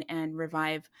down and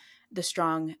revive the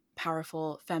strong,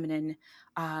 powerful feminine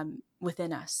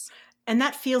within us. And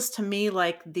that feels to me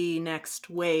like the next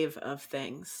wave of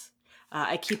things.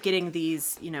 I keep getting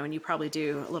these, and you probably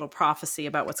do a little prophecy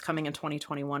about what's coming in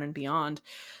 2021 and beyond.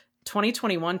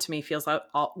 2021 to me feels like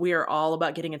we are all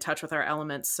about getting in touch with our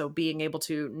elements. So being able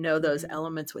to know those Mhm.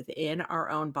 elements within our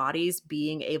own bodies,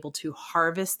 being able to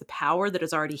harvest the power that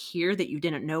is already here that you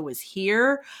didn't know was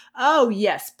here. Oh,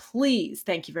 yes, please.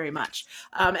 Thank you very much.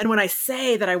 And when I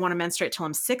say that I want to menstruate till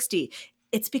I'm 60,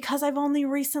 it's because I've only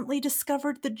recently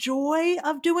discovered the joy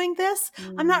of doing this.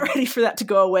 I'm not Mm. ready for that to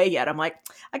go away yet. I'm like,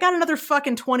 I got another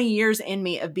fucking 20 years in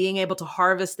me of being able to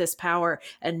harvest this power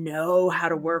and know how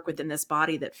to work within this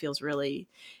body that feels really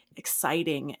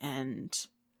exciting. And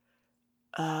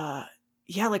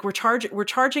yeah, like we're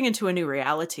charging into a new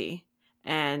reality.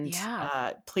 And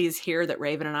Yeah. please hear that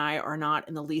Raven and I are not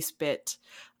in the least bit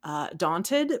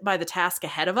daunted by the task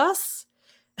ahead of us.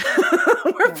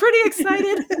 We're Yeah. pretty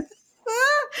excited.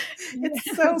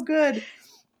 It's so Yes. good.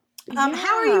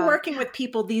 How are you Yeah. working with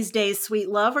people these days, sweet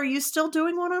love? Are you still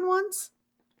doing one-on-ones?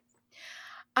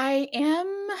 I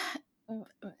am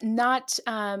not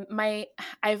my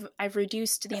I've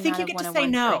reduced I the think amount you of get to say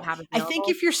one-on-ones that I no. have I think available.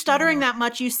 if you're stuttering Yeah. that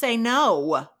much, you say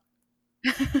no.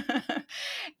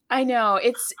 I know.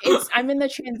 It's I'm in the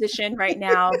transition right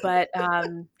now, but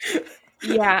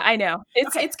yeah, I know.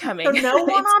 Okay, It's coming. so no It's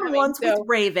coming. one-on-ones with So,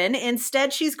 Raven.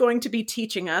 Instead, she's going to be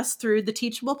teaching us through the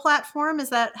Teachable platform. Is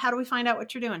that how do we find out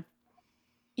what you're doing?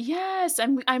 yes,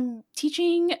 I'm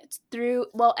teaching through,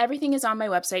 well, everything is on my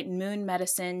website,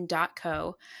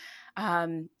 moonmedicine.co.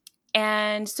 Um,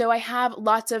 and so I have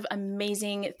lots of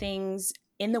amazing things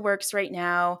in the works right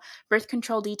now. Birth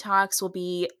control detox will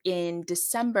be in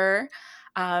December.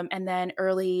 And then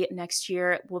early next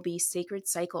year will be sacred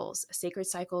cycles. Sacred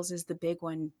cycles is the big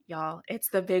one, y'all. It's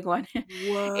the big one.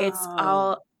 it's Whoa.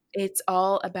 all it's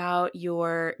all about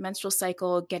your menstrual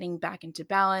cycle getting back into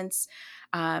balance,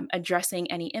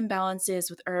 addressing any imbalances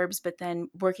with herbs, but then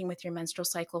working with your menstrual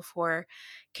cycle for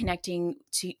connecting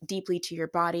to deeply to your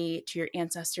body, to your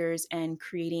ancestors, and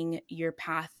creating your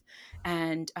path,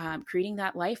 and creating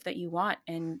that life that you want,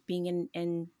 and being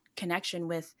in connection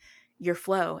with your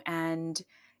flow and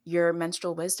your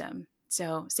menstrual wisdom.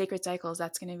 So sacred cycles,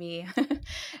 that's going to be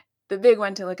the big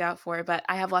one to look out for. But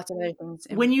I have lots of other things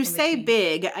When you in say between.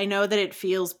 big, I know that it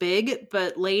feels big,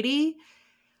 but lady,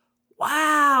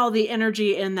 wow, the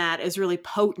energy in that is really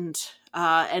potent.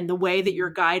 And the way that you're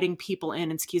Mm. guiding people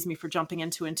in, excuse me for jumping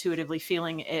into intuitively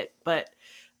feeling it, but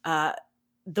uh,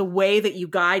 the way that you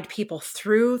guide people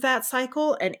through that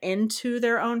cycle and into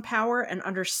their own power and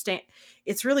understand,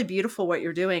 it's really beautiful what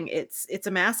you're doing. It's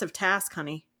a massive task,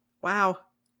 honey. Wow.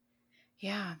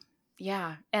 Yeah.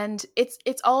 Yeah. And it's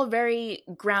all very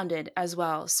grounded as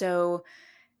well. So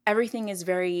everything is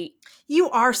very. You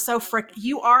are so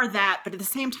you are that, but at the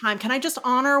same time, can I just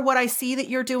honor what I see that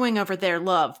you're doing over there,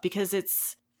 love? Because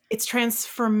it's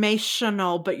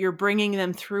transformational, but you're bringing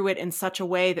them through it in such a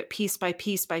way that piece by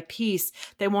piece by piece,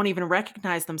 they won't even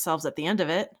recognize themselves at the end of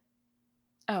it.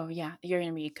 Oh, yeah, you're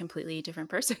gonna be a completely different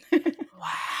person. Wow.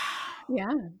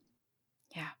 Yeah,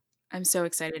 yeah. I'm so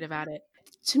excited about it.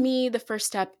 To me, the first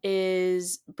step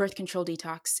is birth control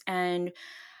detox, and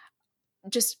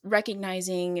just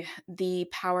recognizing the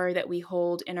power that we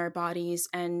hold in our bodies,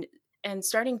 and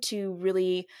starting to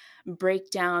really break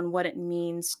down what it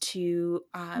means to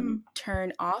Hmm.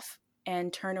 turn off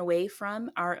and turn away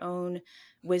from our own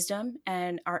wisdom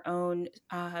and our own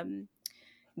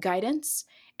guidance,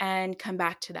 and come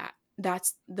back to that.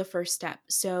 That's the first step.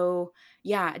 So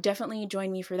yeah, definitely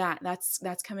join me for that.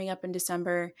 That's coming up in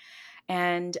December.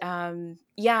 And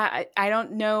yeah, I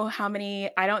don't know how many.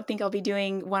 I don't think I'll be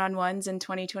doing one-on-ones in Nope.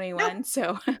 2021.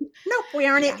 So Nope. We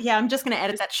aren't yeah, it. Yeah, I'm just going to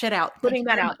edit just that shit out. Thank putting you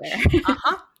that very out there. much.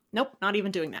 Uh-huh. Nope, not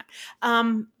even doing that.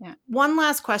 Yeah. One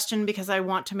last question because I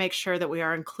want to make sure that we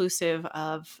are inclusive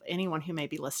of anyone who may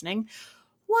be listening.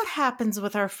 What happens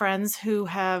with our friends who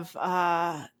have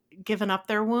given up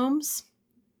their wombs?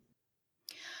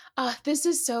 This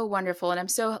is so wonderful, and I'm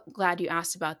so glad you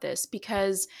asked about this,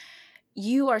 because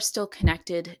you are still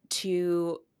connected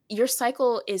to your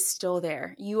cycle is still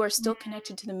there. You are still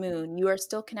connected to the moon. You are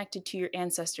still connected to your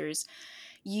ancestors.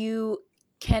 You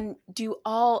can do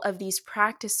all of these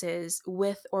practices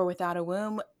with or without a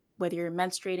womb, whether you're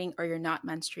menstruating or you're not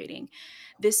menstruating.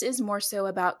 This is more so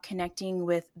about connecting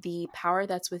with the power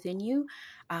that's within you.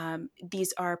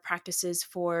 These are practices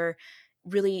for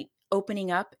really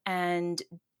opening up and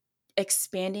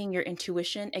expanding your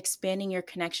intuition, expanding your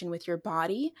connection with your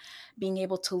body, being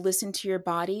able to listen to your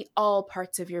body, all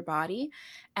parts of your body,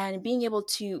 and being able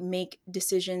to make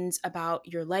decisions about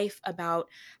your life, about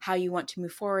how you want to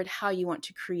move forward, how you want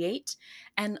to create,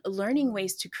 and learning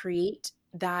ways to create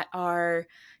that are,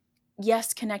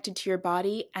 yes, connected to your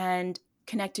body and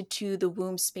connected to the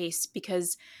womb space.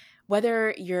 Because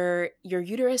whether your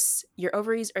uterus, your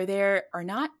ovaries are there or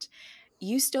not,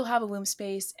 you still have a womb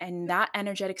space, and that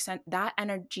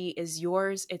energy is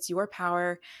yours. It's your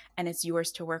power, and it's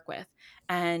yours to work with,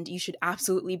 and you should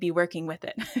absolutely be working with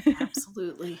it.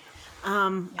 Absolutely.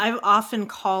 Yeah. I've often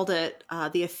called it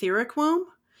the etheric womb,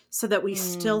 so that we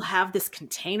still Mm. have this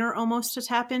container almost to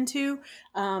tap into.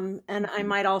 And I Mhm.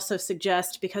 might also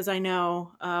suggest, because I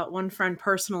know one friend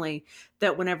personally,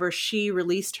 that whenever she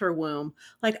released her womb,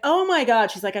 like, oh my God,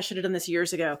 she's like, I should have done this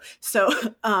years ago. So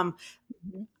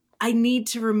Mhm. I need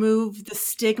to remove the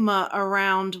stigma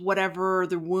around whatever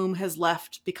the womb has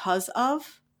left because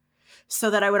of, so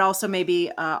that I would also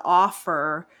maybe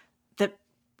offer that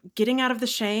getting out of the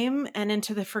shame and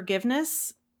into the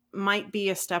forgiveness might be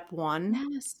a step one,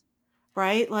 Yes.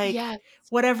 right? Like, Yes.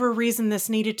 whatever reason this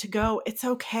needed to go, it's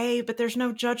okay, but there's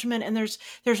no judgment, and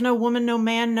there's no woman, no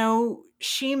man, no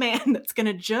she-man that's going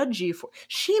to judge you for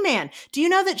she-man. Do you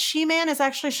know that she-man is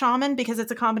actually shaman, because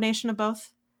it's a combination of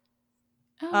both?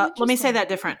 Oh, Let me say interesting. that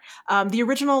different. The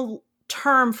original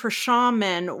term for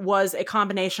shaman was a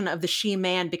combination of the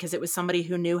she-man, because it was somebody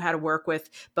who knew how to work with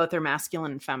both their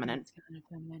masculine and feminine. Masculine and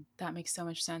feminine. That makes so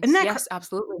much Isn't sense. that Yes,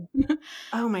 absolutely.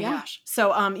 Oh my Yeah, gosh. So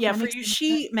yeah, that for makes you so much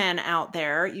sense. she men out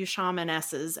there, you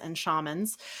shamanesses and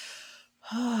shamans,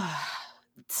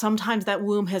 sometimes that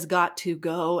womb has got to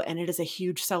go, and it is a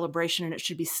huge celebration, and it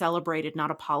should be celebrated, not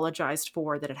apologized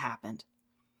for that it happened.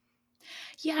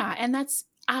 Yeah, and that's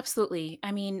absolutely.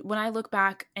 I mean, when I look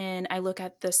back and I look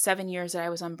at the 7 years that I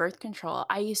was on birth control,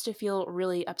 I used to feel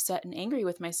really upset and angry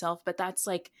with myself, but that's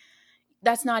like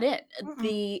that's not it.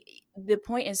 Mm-mm. The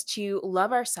point is to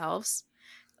love ourselves,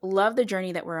 love the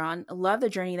journey that we're on, love the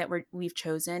journey that we've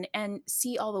chosen, and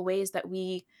see all the ways that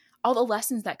all the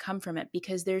lessons that come from it,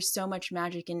 because there's so much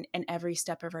magic in every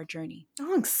step of our journey.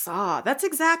 Oh, saw. That's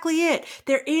exactly it.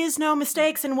 There is no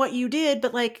mistakes in what you did,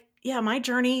 but like, yeah, my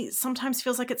journey sometimes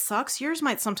feels like it sucks. Yours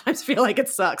might sometimes feel like it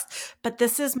sucks. But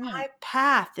this is Yeah. my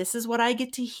path. This is what I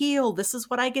get to heal. This is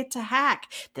what I get to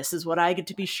hack. This is what I get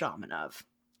to be shaman of.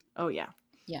 Oh, yeah.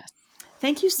 Yes.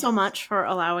 Thank you so Yes. much for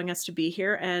allowing us to be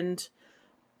here. And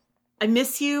I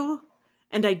miss you,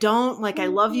 and I don't, like, I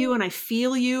love you, and I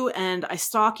feel you, and I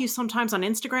stalk you sometimes on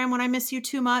Instagram when I miss you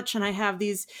too much. And I have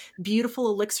these beautiful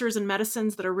elixirs and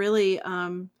medicines that are really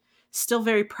still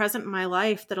very present in my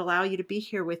life that allow you to be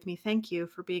here with me. Thank you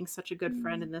for being such a good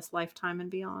friend Mm. in this lifetime and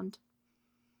beyond.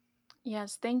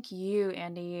 Yes, thank you,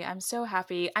 Andy. I'm so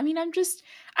happy. I mean, I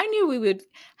knew we would,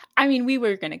 I mean, we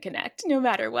were going to connect no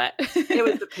matter what. It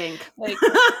was the pink. Like,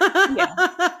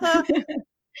 yeah.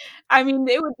 I mean,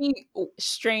 it would be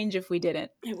strange if we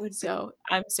didn't. It would be. So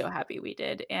I'm so happy we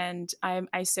did. And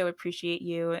I so appreciate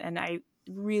you. And I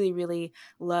really, really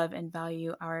love and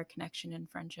value our connection and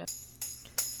friendship.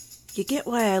 You get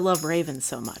why I love Raven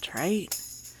so much, right?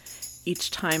 Each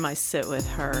time I sit with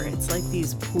her, it's like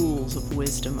these pools of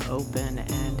wisdom open,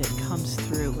 and it comes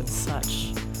through with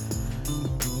such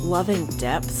loving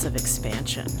depths of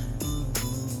expansion.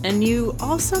 And you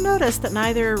also notice that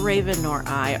neither Raven nor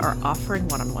I are offering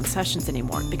one-on-one sessions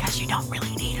anymore, because you don't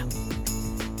really need them.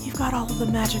 You've got all of the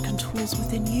magic and tools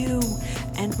within you,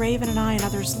 and Raven and I and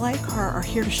others like her are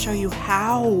here to show you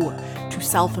how to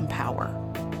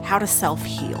self-empower, how to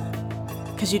self-heal,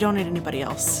 because you don't need anybody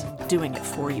else doing it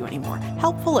for you anymore.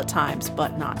 Helpful at times,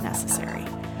 but not necessary.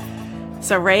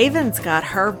 So Raven's got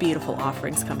her beautiful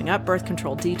offerings coming up: Birth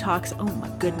Control Detox, oh my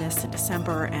goodness, in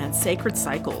December, and Sacred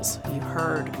Cycles. You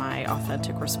heard my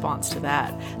authentic response to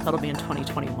that. That'll be in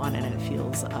 2021, and it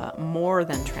feels more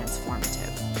than transformative.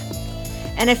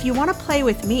 And if you want to play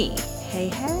with me,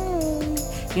 hey,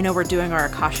 you know we're doing our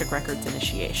Akashic Records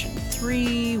initiation.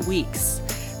 3 weeks,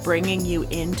 bringing you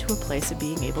into a place of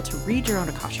being able to read your own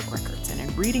Akashic Records. And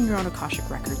in reading your own Akashic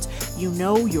Records, you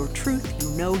know your truth, you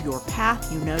know your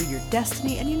path, you know your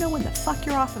destiny, and you know when the fuck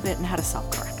you're off of it and how to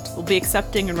self-correct. We'll be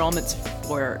accepting enrollments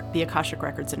for the Akashic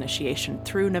Records initiation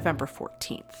through November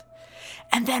 14th.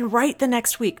 And then right the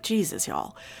next week, Jesus,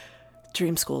 y'all,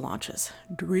 Dream School launches.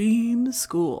 Dream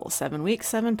School. 7 weeks,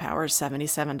 7 powers,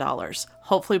 $77.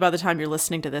 Hopefully by the time you're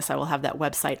listening to this, I will have that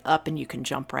website up and you can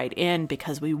jump right in,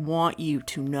 because we want you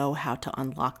to know how to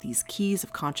unlock these keys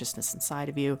of consciousness inside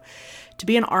of you, to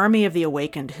be an army of the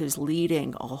awakened who's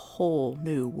leading a whole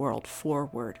new world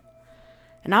forward.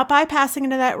 And not bypassing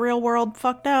into that real world.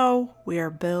 Fuck no. We are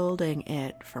building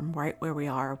it from right where we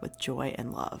are with joy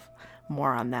and love.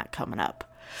 More on that coming up.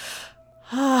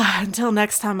 Until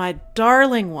next time, my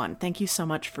darling one, thank you so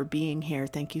much for being here.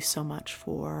 Thank you so much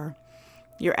for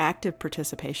your active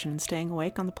participation and staying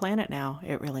awake on the planet now.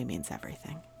 It really means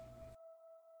everything.